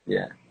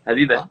 Yeah. Have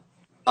you been?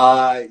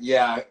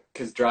 yeah,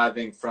 because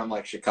driving from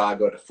like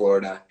Chicago to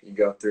Florida, you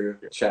go through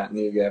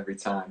Chattanooga every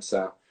time.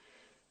 So,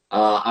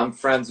 I'm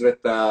friends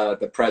with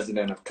the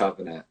president of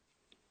Covenant.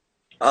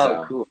 Oh,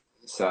 So, cool.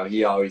 so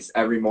he always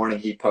every morning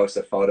he posts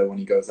a photo when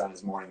he goes on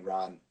his morning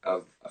run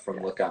of from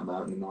Yeah, Lookout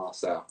Mountain and all.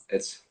 So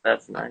it's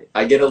that's nice.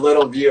 I get a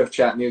little view of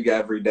Chattanooga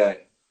every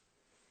day.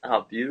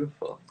 Oh,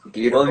 beautiful. Well, if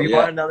Beautiful, you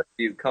want yeah. another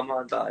view, come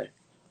on by.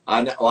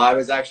 I know, well, I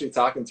was actually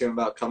talking to him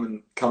about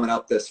coming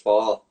up this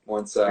fall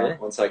Really?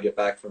 once I get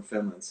back from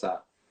Finland. So,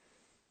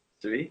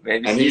 Sweet.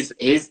 Maybe and see you.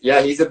 he's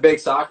yeah, he's a big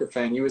soccer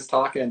fan. He was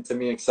talking to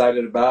me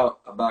excited about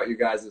you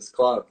guys'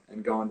 club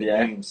and going to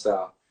Yeah. games.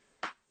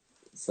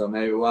 So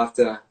maybe we'll have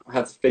to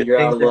Good figure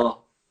out things a to have.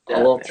 little a Yeah,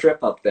 little man.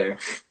 trip up there.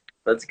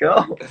 Let's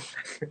go.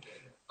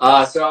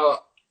 So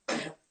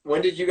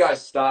when did you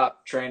guys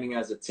stop training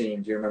as a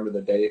team? Do you remember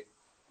the date?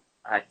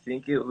 I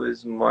think it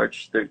was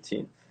March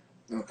 13th.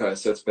 Okay,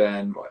 so it's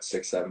been what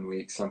 6, 7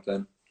 weeks,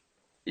 something.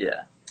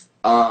 Yeah.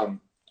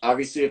 Um,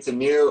 Obviously it's a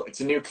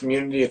new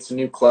community, it's a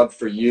new club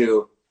for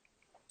you.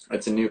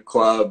 It's a new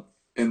club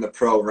in the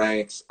pro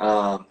ranks.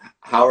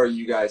 How are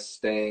you guys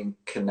staying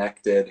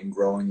connected and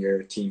growing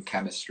your team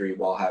chemistry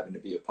while having to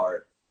be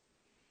apart?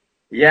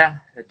 Yeah,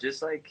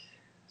 just like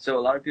so.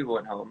 A lot of people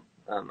went home.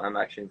 I'm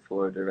actually in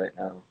Florida right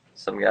now.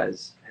 Some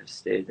guys have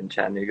stayed in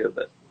Chattanooga,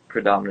 but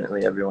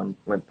predominantly everyone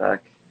went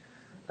back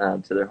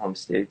to their home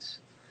states.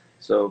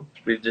 So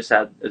we've just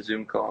had a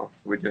Zoom call.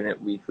 We're doing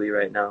it weekly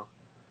right now,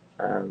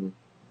 um,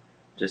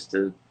 just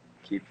to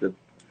keep the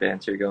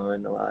banter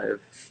going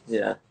alive.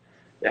 Yeah,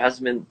 there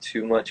hasn't been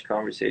too much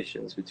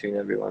conversations between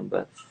everyone,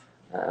 but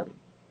um,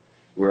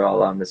 we're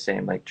all on the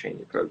same like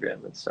training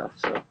program and stuff.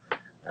 So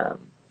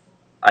um,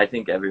 I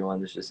think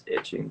everyone is just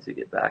itching to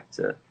get back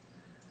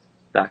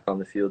on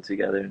the field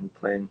together and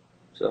playing.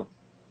 So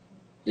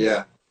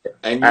yeah, Yeah.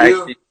 And I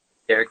you? actually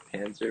Eric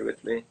Panzer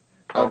with me.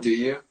 Oh, do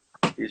you?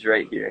 He's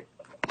right here.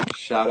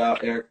 Shout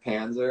out Eric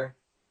Panzer,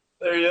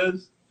 There he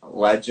is.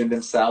 legend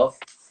himself.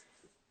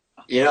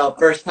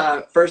 First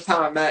time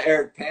I met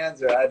Eric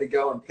Panzer, I had to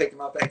go and pick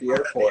him up at the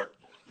airport.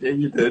 Yeah,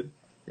 you did.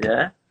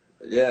 Yeah.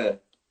 Yeah.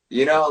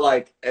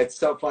 Like it's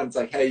so fun. It's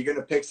like, hey, you're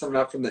gonna pick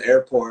someone up from the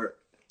airport.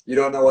 You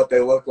don't know what they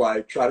look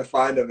like. Try to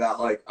find them at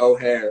like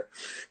O'Hare.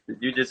 Did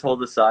you just hold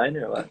the sign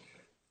or what?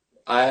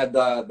 I had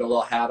the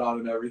little hat on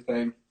and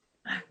everything.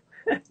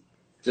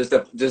 Just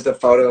a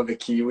photo of a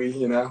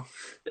kiwi.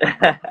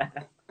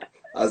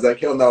 I was like,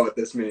 he'll know what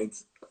this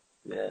means.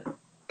 Yeah.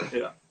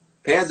 Yeah.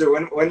 Panzer,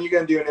 when are you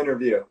gonna do an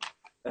interview?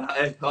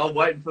 Hey, I'm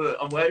waiting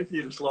for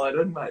you to slide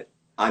in, mate.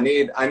 I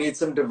need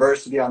some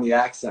diversity on the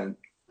accent.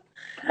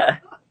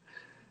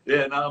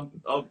 Yeah, no,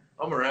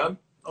 I'm around.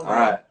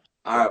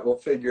 All right, we'll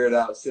figure it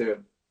out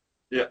soon.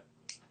 Yeah.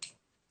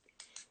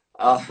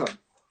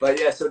 But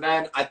yeah, so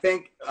then I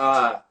think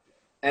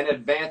an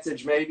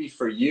advantage maybe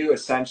for you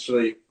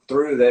essentially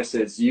through this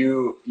is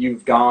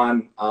you've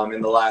gone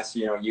in the last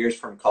years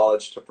from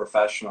college to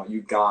professional.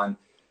 You've gone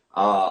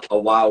a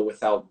while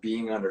without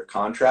being under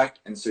contract,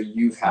 and so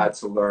you've had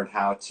to learn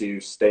how to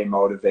stay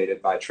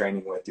motivated by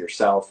training with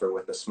yourself or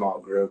with a small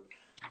group.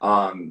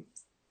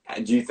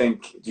 Do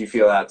you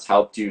feel that's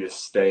helped you to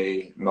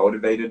stay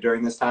motivated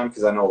during this time?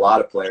 Because I know a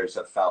lot of players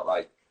have felt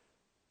like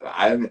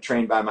I haven't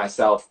trained by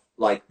myself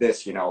like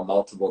this,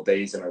 multiple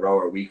days in a row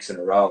or weeks in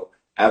a row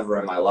ever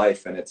in my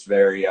life, and it's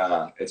very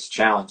it's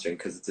challenging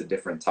because it's a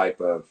different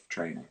type of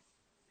training.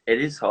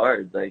 It is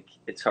hard. Like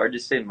it's hard to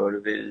stay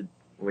motivated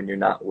when you're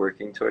not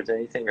working towards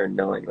anything or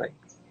knowing like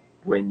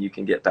when you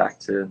can get back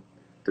to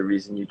the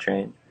reason you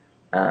train.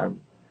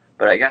 Um,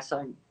 but I guess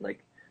I'm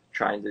like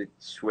trying to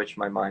switch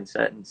my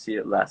mindset and see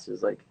it less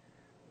as like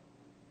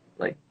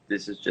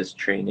this is just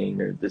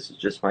training or this is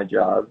just my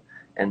job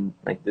and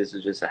like this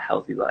is just a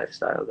healthy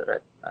lifestyle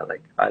that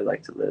I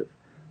like to live.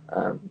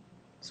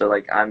 So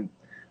like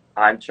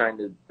I'm trying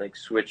to like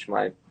switch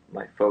my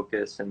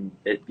focus and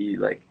it be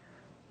like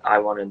I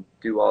want to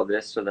do all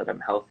this so that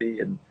I'm healthy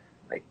and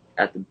like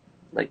at the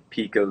like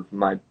peak of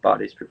my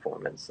body's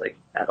performance like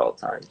at all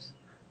times.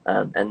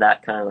 And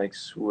that kind of like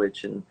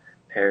switch in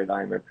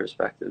paradigm or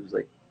perspective has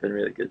like been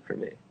really good for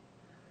me.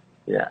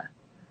 Yeah,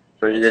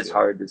 but it That's is good.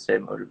 hard to stay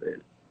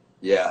motivated.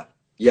 Yeah,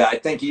 yeah. I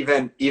think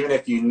even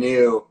if you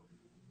knew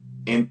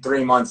in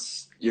 3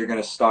 months you're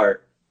going to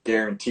start,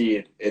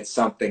 guaranteed, it's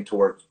something to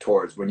work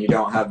towards. When you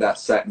don't have that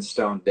set in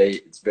stone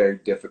date, it's very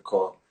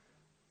difficult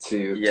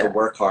to Yeah,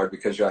 work hard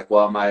because you're like,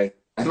 well, am I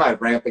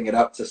ramping it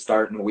up to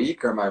start in a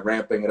week or am I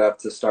ramping it up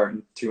to start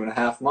in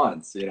 2.5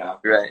 months?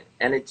 right.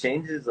 And it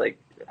changes like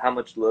how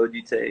much load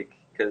you take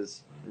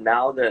because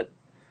now that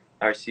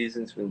our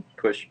season's been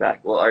pushed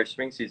back, well, our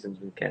spring season's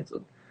been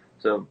canceled.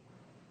 So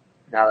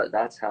now that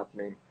that's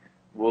happening,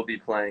 we'll be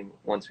playing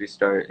once we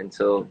start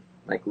until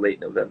like late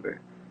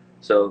November.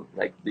 So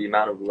like the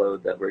amount of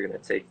load that we're gonna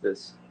take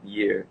this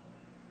year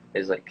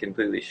is like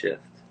completely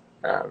shift.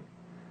 Um,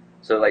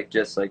 so like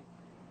just like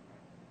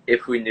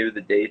if we knew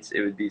the dates,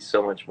 it would be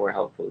so much more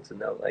helpful to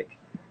know like,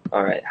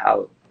 all right,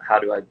 how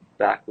do I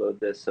backload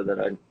this so that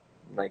I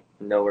like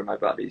know where my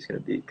body's gonna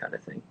be kind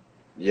of thing.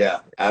 Yeah,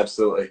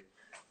 absolutely.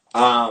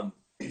 Um,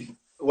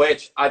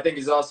 which I think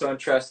is also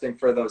interesting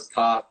for those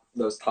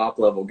top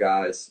level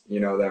guys,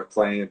 that are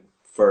playing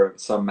for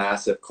some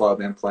massive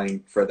club and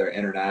playing for their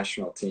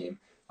international team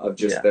of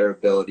just Yeah, their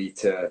ability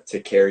to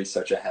carry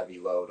such a heavy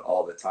load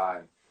all the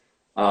time.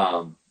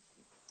 Um,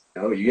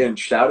 oh, you getting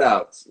shout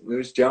outs.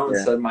 Lewis Jones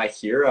yeah, said my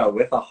hero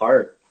with a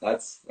heart.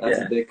 That's a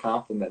yeah. big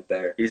compliment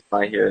there. He's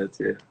my hero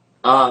too.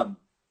 Um,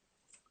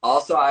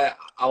 Also, I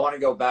want to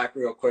go back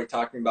real quick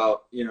talking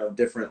about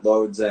different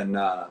loads and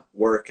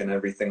work and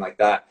everything like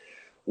that.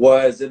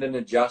 Was it an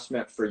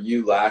adjustment for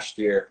you last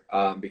year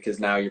because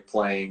now you're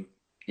playing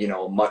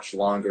a much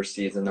longer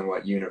season than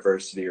what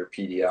university or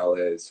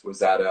PDL is? Was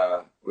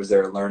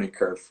there a learning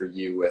curve for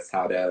you with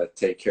how to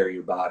take care of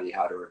your body,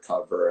 how to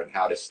recover, and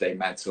how to stay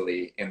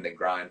mentally in the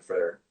grind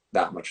for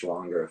that much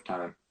longer of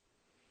time?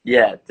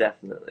 Yeah,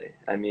 definitely.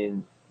 I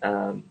mean,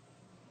 um,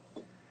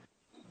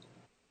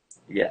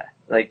 yeah,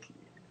 like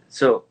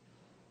so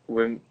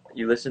when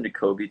you listen to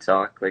Kobe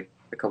talk, like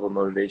a couple of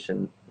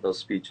motivational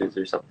speeches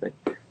or something,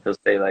 he'll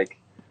say like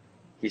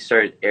he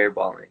started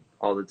airballing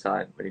all the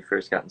time when he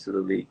first got into the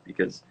league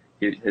because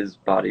his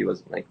body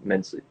wasn't like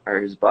mentally, or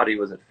his body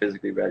wasn't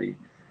physically ready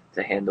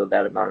to handle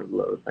that amount of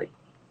load like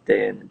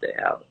day in and day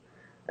out.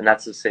 And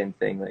that's the same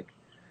thing. Like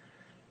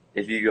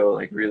if you go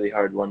like really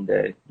hard one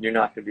day, you're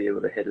not gonna be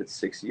able to hit a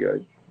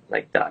 60-yard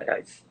like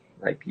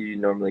like you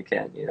normally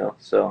can, you know.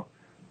 So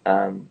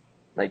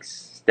like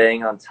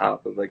staying on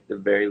top of like the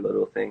very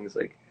little things,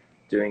 like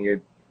doing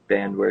your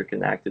band work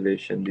and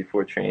activation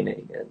before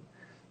training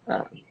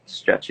and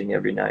stretching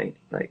every night,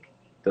 like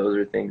those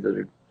are things that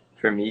are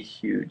for me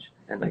huge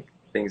and like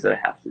things that I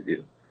have to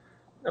do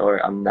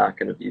or I'm not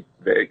going to be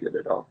very good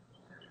at all.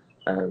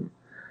 um,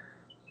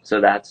 so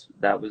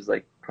that was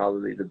like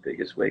probably the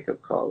biggest wake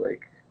up call.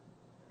 Like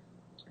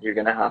you're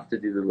going to have to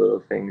do the little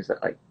things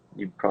that like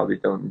you probably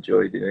don't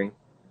enjoy doing,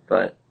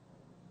 but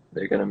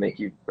they're going to make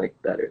you like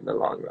better in the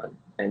long run,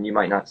 and you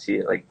might not see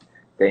it like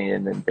day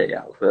in and day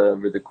out, but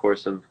over the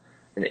course of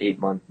an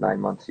 8-month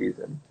 9-month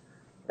season,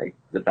 like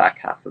the back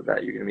half of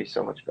that, you're going to be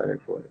so much better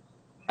for it.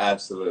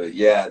 Absolutely,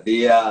 yeah.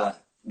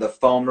 The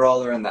foam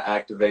roller and the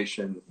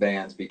activation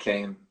bands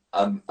became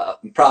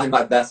probably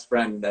my best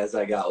friend as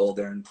I got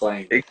older and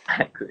playing.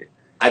 Exactly.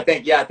 I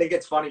think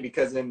it's funny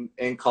because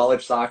in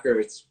college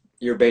soccer,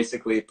 you're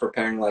basically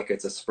preparing like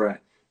it's a sprint.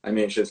 I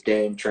mean, it's just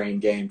game, train,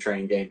 game,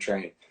 train, game,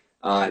 train,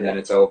 and then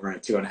it's over in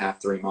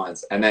 2.5, 3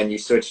 months. And then you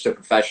switch to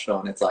professional,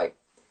 and it's like,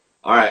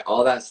 all right,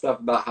 all that stuff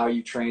about how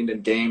you trained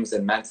in games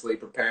and mentally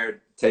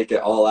prepared, take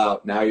it all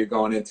out. Now you're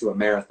going into a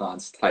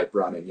marathons type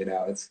running. You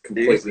know, it's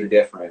completely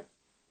different.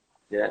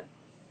 Yeah,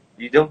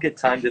 you don't get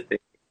time to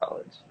think in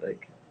college.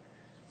 Like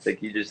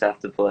you just have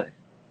to play.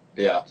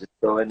 Yeah, just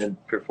go in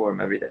and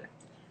perform every day.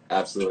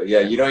 Absolutely.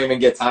 Yeah, you don't even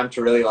get time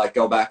to really like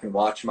go back and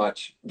watch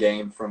much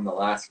game from the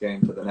last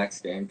game to the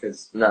next game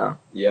because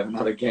you have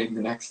another game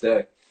the next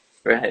day.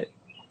 Right.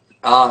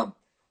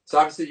 So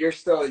obviously you're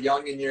still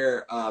young in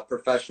your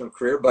professional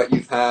career, but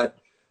you've had,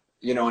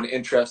 you know, an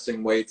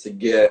interesting way to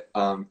get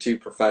to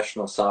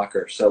professional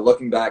soccer. So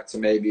looking back to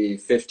maybe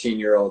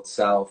 15-year-old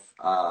self,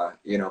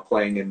 you know,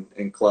 playing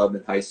in club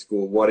in high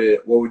school, what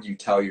would you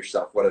tell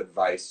yourself? What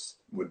advice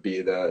would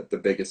be the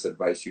biggest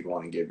advice you'd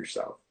want to give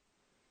yourself?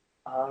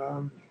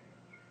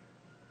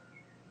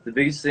 The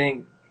biggest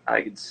thing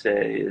I could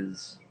say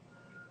is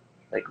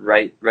like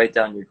write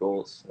down your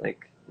goals,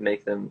 like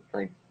make them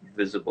like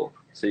visible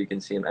so you can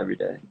see them every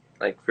day.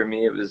 Like for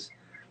me, it was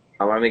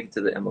I want to make it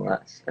to the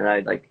MLS, and I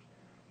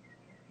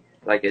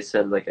like I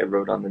said, like I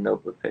wrote on the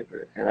notebook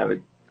paper,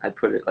 and I'd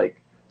put it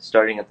like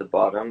starting at the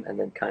bottom and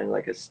then kind of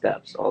like a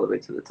steps all the way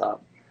to the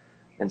top.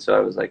 And so I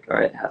was like, all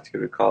right, I have to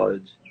go to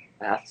college,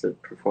 I have to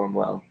perform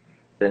well,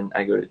 then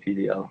I go to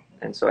PDL,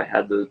 and so I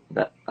had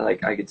that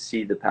like I could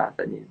see the path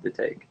I needed to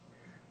take.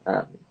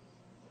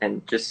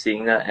 And just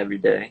seeing that every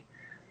day,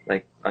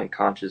 like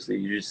unconsciously,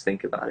 you just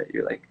think about it.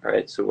 You're like, all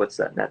right, so what's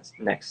that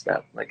next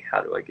step? Like,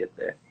 how do I get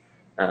there?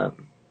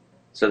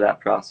 So that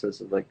process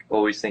of like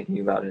always thinking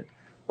about it,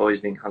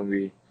 always being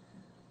hungry,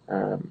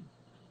 and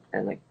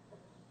like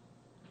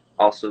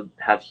also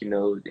have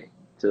humility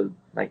to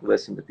like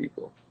listen to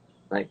people.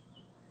 Like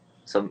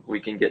we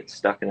can get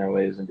stuck in our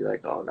ways and be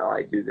like, oh no,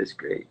 I do this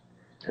great,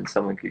 and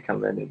someone could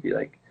come in and be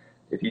like,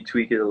 if you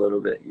tweak it a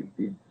little bit, you'd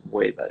be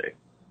way better.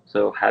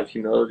 So have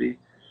humility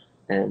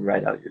and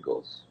write out your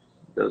goals.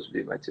 Those would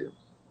be my two.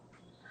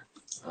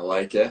 I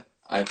like it.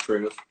 I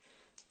approve.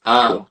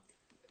 Cool.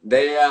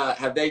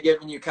 Have they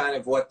given you kind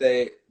of what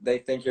they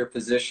think your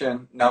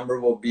position number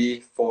will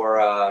be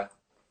for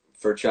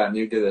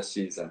Chattanooga this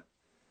season?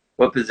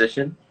 What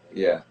position?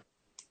 Yeah.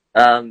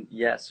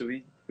 Yeah. So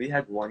we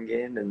had one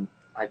game and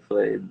I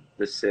played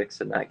the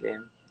 6 in that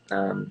game.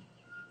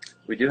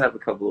 We do have a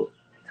couple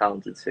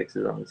talented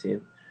 6s on the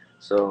team,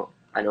 so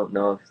I don't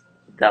know if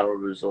that will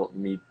result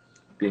in me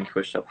being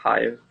pushed up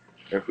higher,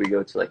 or if we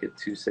go to like a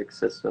 2-6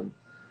 system.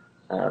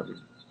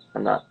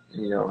 I'm not,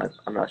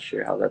 I'm not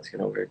sure how that's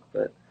gonna work,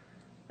 but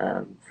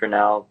for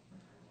now,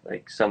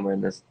 like somewhere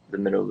in the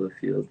middle of the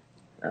field,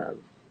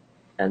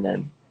 and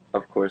then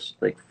of course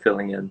like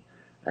filling in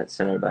at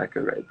center back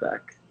or right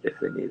back if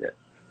they need it.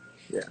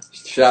 Yeah.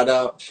 Shout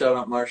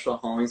out Marshall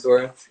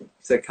Hollingsworth.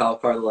 He's a Cal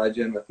Poly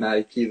legend with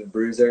Matty Key the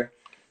Bruiser.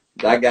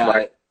 That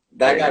guy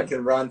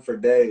can run for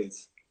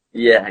days.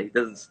 Yeah, he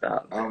doesn't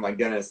stop. Oh my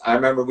goodness! I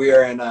remember we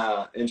were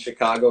in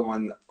Chicago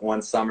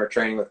one summer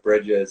training with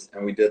Bridges,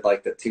 and we did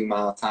like the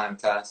 2-mile time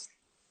test.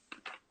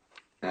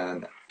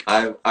 And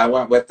I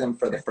went with him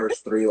for the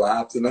first 3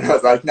 laps, and then I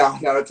was like, no,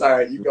 it's all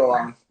right. You go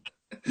on.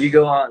 You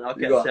go on. I'll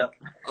catch up.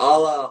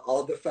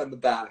 I'll defend the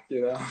back.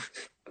 You know.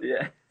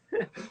 Yeah.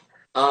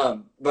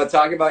 But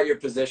talking about your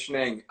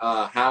positioning,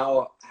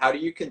 how do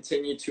you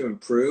continue to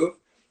improve,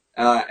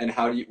 and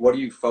what do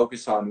you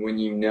focus on when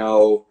you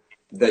know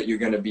that you're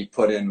going to be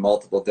put in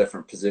multiple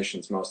different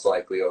positions, most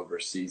likely over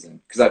a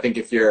season? Because I think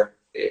if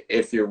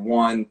you're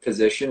one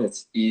position,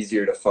 it's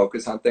easier to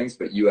focus on things,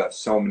 but you have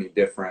so many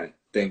different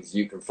things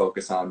you can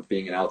focus on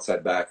being an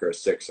outside back or a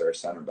 6 or a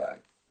center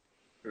back.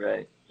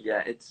 Right.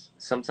 Yeah, it's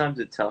sometimes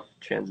a tough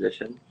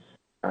transition,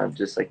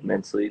 just like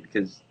mentally,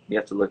 because you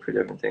have to look for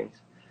different things.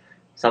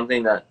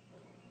 Something that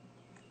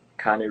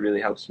kind of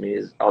really helps me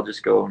is I'll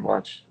just go and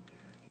watch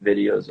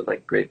videos of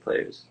like great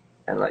players,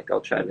 and like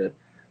I'll try to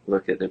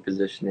look at their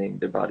positioning,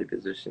 their body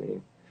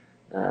positioning,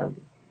 um,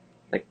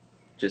 like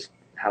just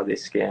how they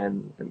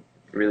scan and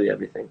really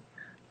everything.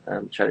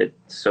 Try to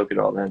soak it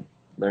all in,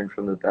 learn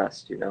from the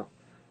best, you know.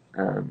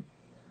 Um,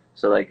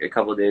 so like a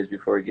couple of days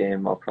before a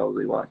game, I'll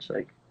probably watch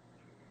like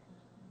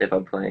if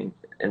I'm playing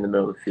in the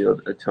middle of the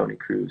field, a Tony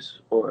Cruz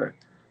or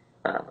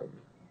um,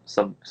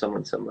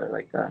 someone similar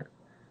like that.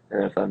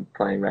 And if I'm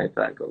playing right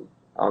back,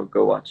 I'll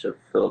go watch a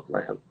Philip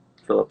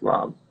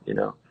Lahm, you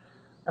know.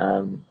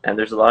 And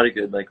there's a lot of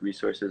good like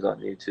resources on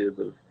YouTube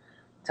of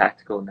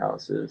tactical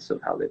analysis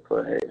of how they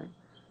play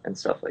and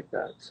stuff like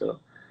that. So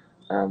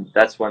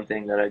that's one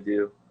thing that I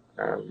do.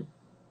 Um,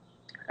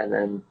 and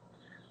then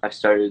I've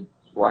started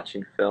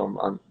watching film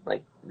on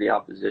like the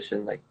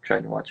opposition, like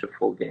trying to watch a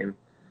full game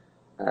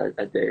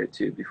a day or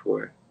two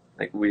before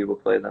like we will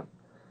play them,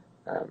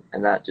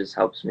 and that just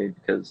helps me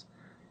because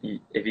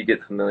if you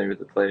get familiar with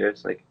the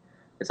players, like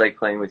it's like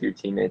playing with your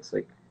teammates.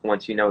 Like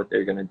once you know what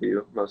they're gonna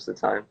do most of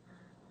the time,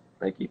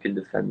 like you can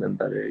defend them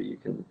better. You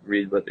can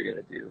read what they're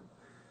gonna do.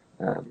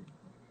 Um,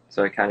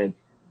 so I kind of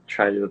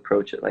try to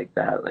approach it like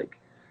that. Like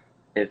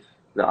if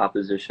the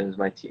opposition is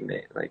my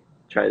teammate, like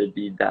try to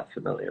be that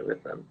familiar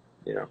with them.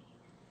 You know.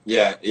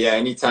 Yeah, yeah.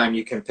 Anytime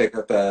you can pick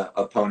up a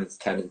opponent's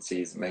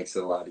tendencies, it makes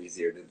it a lot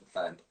easier to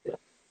defend. Yeah.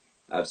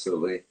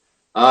 Absolutely.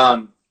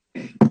 Um,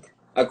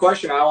 a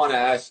question I want to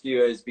ask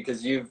you is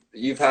because you've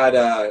had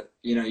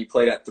you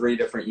played at three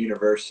different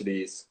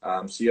universities,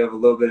 so you have a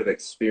little bit of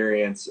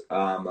experience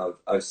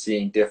of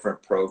seeing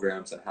different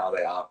programs and how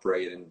they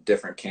operate in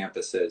different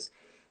campuses.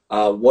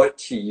 What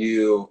to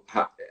you,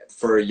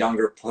 for a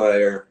younger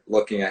player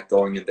looking at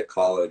going into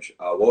college,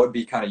 what would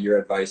be kind of your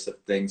advice of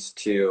things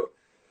to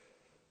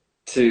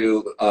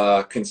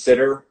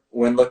consider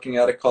when looking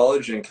at a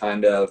college, and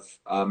kind of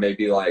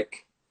maybe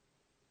like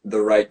the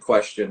right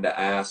question to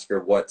ask, or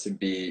what to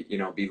be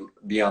on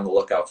the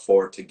lookout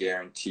for to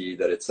guarantee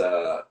that it's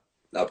a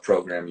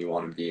program you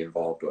want to be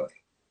involved with?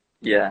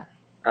 Yeah.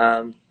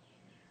 I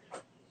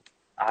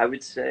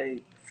would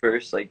say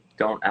first, like,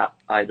 don't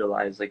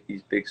idolize like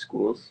these big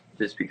schools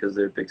just because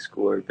they're a big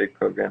school or a big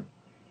program.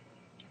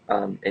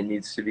 It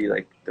needs to be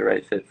like the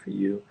right fit for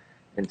you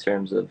in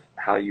terms of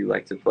how you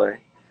like to play,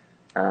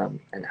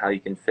 and how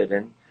you can fit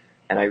in.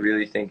 And I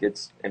really think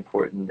it's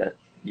important that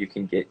you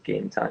can get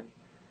game time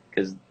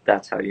because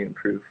that's how you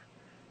improve.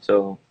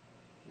 So,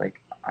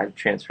 like, I've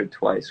transferred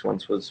twice.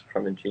 Once was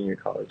from a junior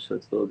college, so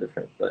it's a little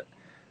different. But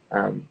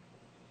um,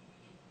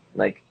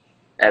 like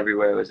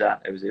everywhere I was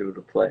at, I was able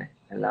to play,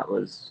 and that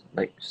was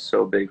like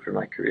so big for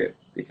my career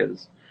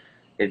because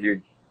if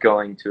you're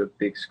going to a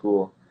big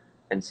school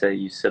and say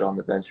you sit on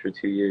the bench for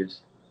 2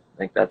 years,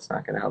 like that's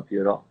not going to help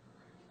you at all.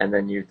 And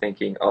then you're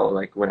thinking, oh,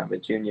 like when I'm a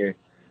junior,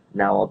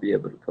 now I'll be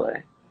able to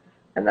play,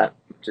 and that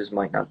just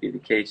might not be the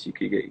case. You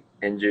could get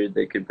injured.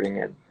 They could bring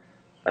in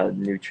a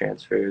new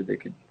transfer. They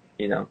could,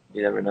 you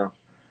never know.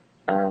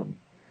 Um,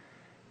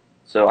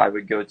 so I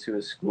would go to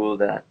a school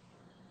that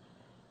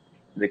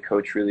the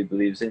coach really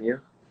believes in you,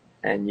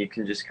 and you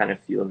can just kind of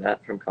feel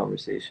that from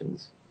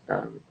conversations.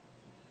 Um,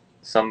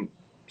 some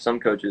some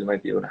coaches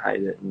might be able to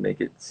hide it and make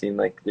it seem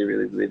like they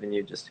really believe in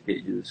you just to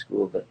get you to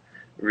school, but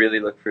really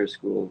look for a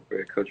school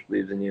where a coach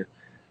believes in you,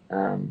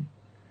 um,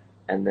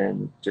 and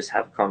then just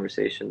have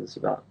conversations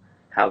about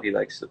how he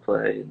likes to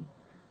play and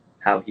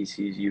how he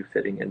sees you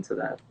fitting into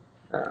that.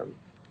 Um,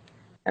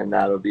 and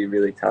that'll be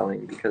really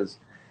telling because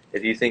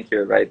if you think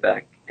you're a right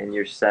back and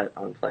you're set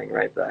on playing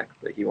right back,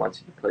 but he wants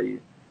you to play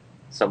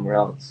somewhere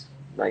else,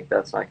 like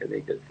that's not going to be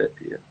a good fit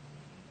for you.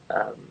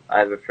 I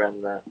have a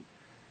friend that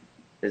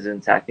is in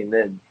attacking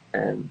mid,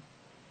 and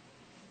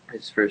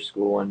his first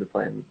school wanted to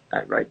play him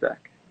at right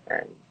back,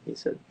 and he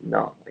said,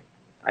 "No, like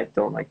I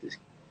don't like this.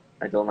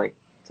 I don't like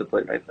to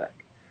play right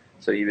back."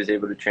 So he was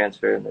able to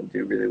transfer and then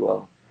do really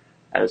well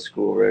at a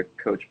school where a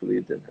coach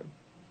believed in him.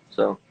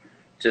 So,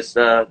 just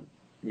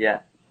yeah,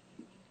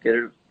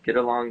 get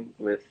along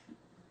with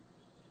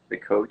the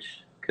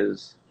coach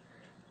because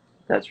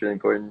that's really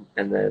important,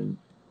 and then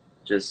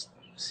just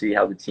see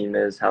how the team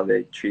is, how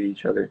they treat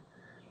each other,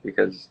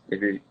 because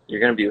if you're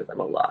gonna be with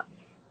them a lot,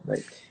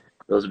 like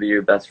those will be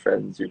your best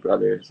friends, your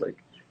brothers. Like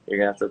you're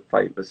gonna have to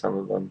fight with some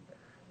of them.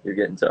 You're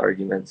getting into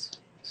arguments,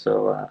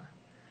 so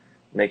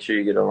make sure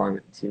you get along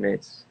with the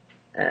teammates,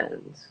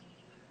 and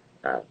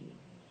um,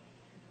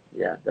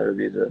 yeah, that'll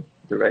be the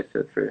right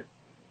fit for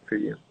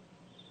you.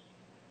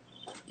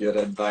 Good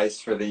advice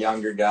for the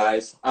younger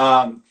guys.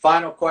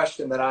 Final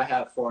question that I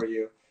have for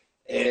you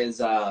is,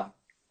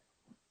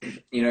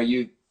 you know,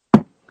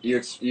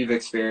 you've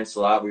experienced a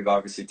lot. We've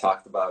obviously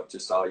talked about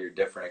just all your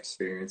different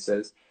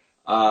experiences.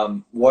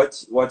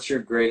 What's your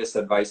greatest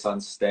advice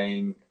on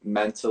staying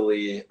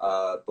mentally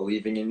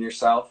believing in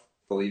yourself,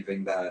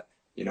 believing that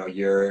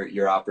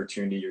your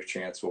opportunity, your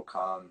chance will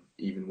come,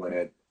 even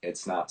when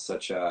it's not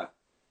such a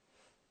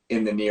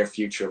in the near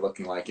future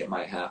looking like it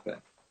might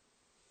happen?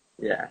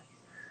 Yeah,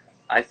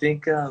 I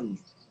think a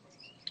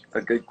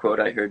good quote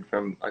I heard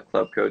from a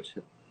club coach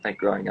like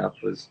growing up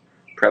was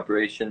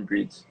preparation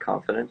breeds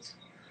confidence.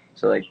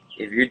 So like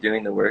if you're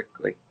doing the work,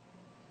 like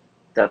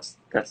that's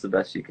the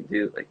best you can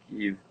do. Like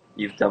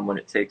you've done what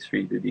it takes for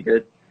you to be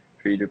good,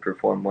 for you to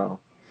perform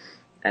well,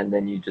 and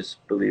then you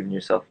just believe in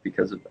yourself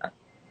because of that.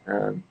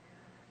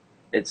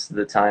 It's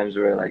the times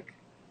where like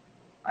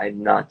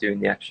I'm not doing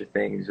the extra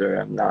things, or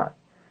I'm not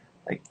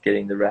like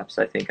getting the reps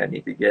I think I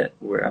need to get,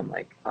 where I'm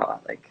like, oh,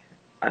 like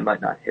I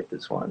might not hit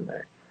this one,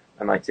 or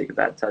I might take a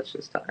bad touch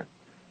this time,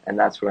 and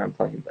that's where I'm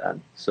playing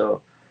bad.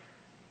 So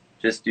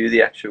just do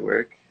the extra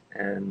work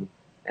and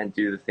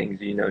do the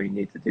things you know you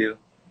need to do,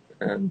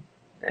 and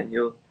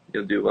you'll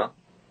do well.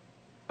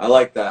 I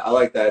like that. I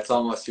like that. It's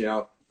almost, you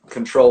know,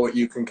 control what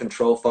you can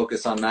control,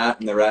 focus on that,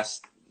 and the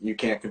rest you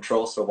can't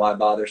control, so why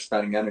bother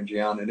spending energy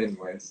on it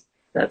anyways?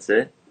 That's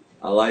it.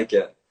 I like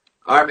it.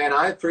 All right, man.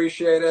 I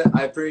appreciate it.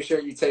 I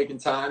appreciate you taking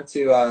time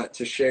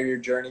to share your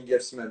journey,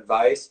 give some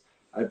advice.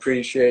 I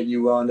appreciate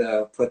you willing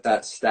to put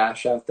that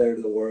stash out there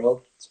to the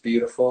world. It's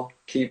beautiful.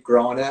 Keep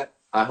growing it.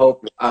 I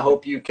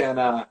hope you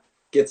can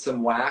get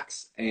some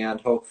wax and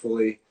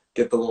hopefully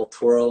get the little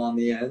twirl on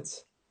the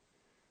ends.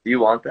 Do you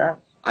want that?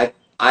 I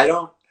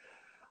don't.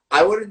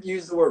 I wouldn't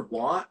use the word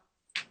want,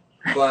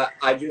 but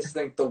I just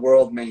think the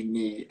world may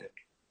need.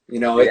 You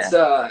know,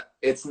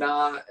 it's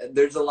not.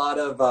 There's a lot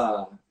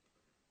of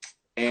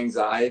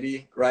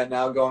anxiety right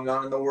now going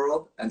on in the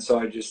world, and so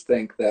I just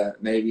think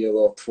that maybe a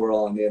little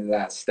twirl on the end of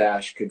that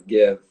stash could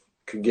give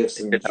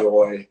some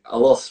joy, a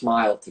little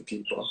smile to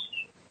people.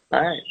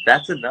 All right,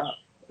 that's enough.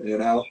 You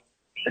know,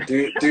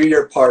 do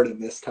your part in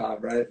this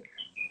time, right?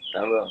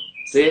 I will.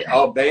 See,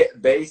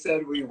 Bay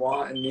said we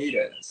want and need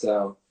it,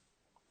 so.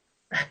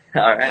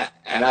 All right.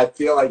 And I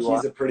feel like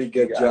he's a pretty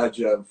good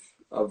judge of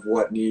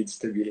what needs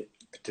to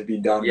be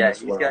done. Yeah, in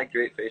this he's world. got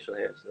great facial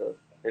hair, so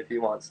if he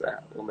wants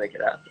that, we'll make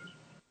it happen.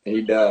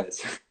 He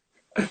does.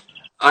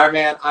 All right,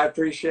 man. I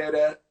appreciate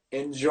it.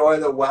 Enjoy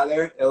the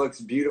weather. It looks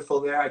beautiful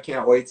there. I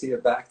can't wait to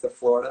get back to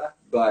Florida.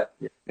 But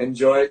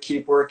enjoy it.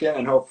 Keep working,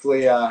 and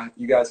hopefully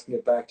you guys can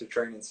get back to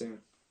training soon.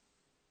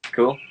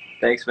 Cool.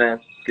 Thanks,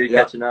 man. Good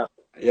catching up.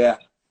 Yeah.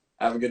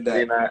 Have a good day. See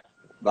you, Matt.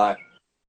 Bye.